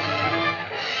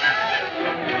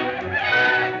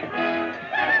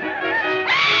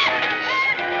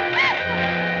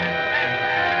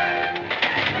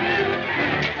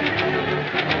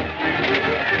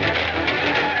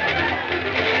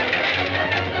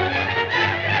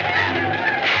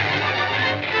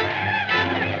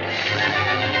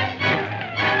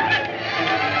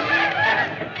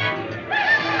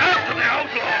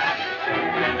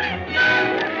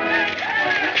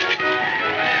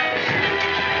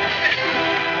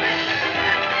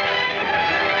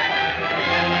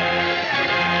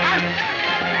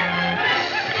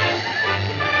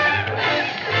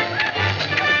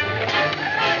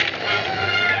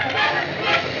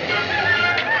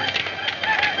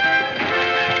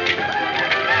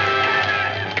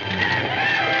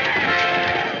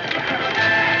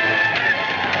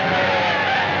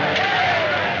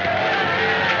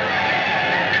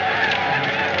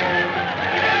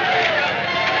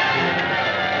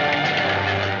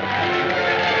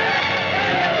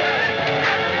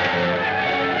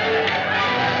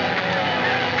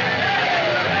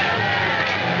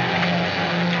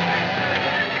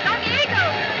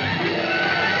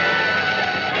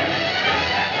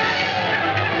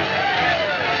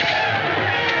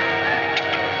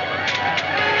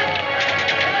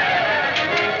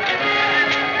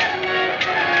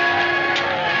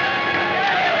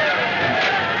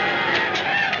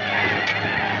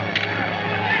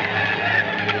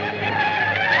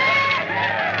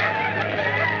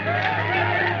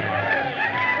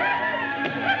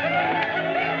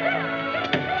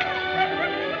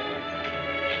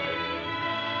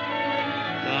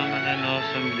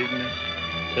 Lignus,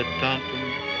 et tantum,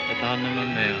 et anima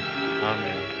mea.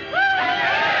 Amen.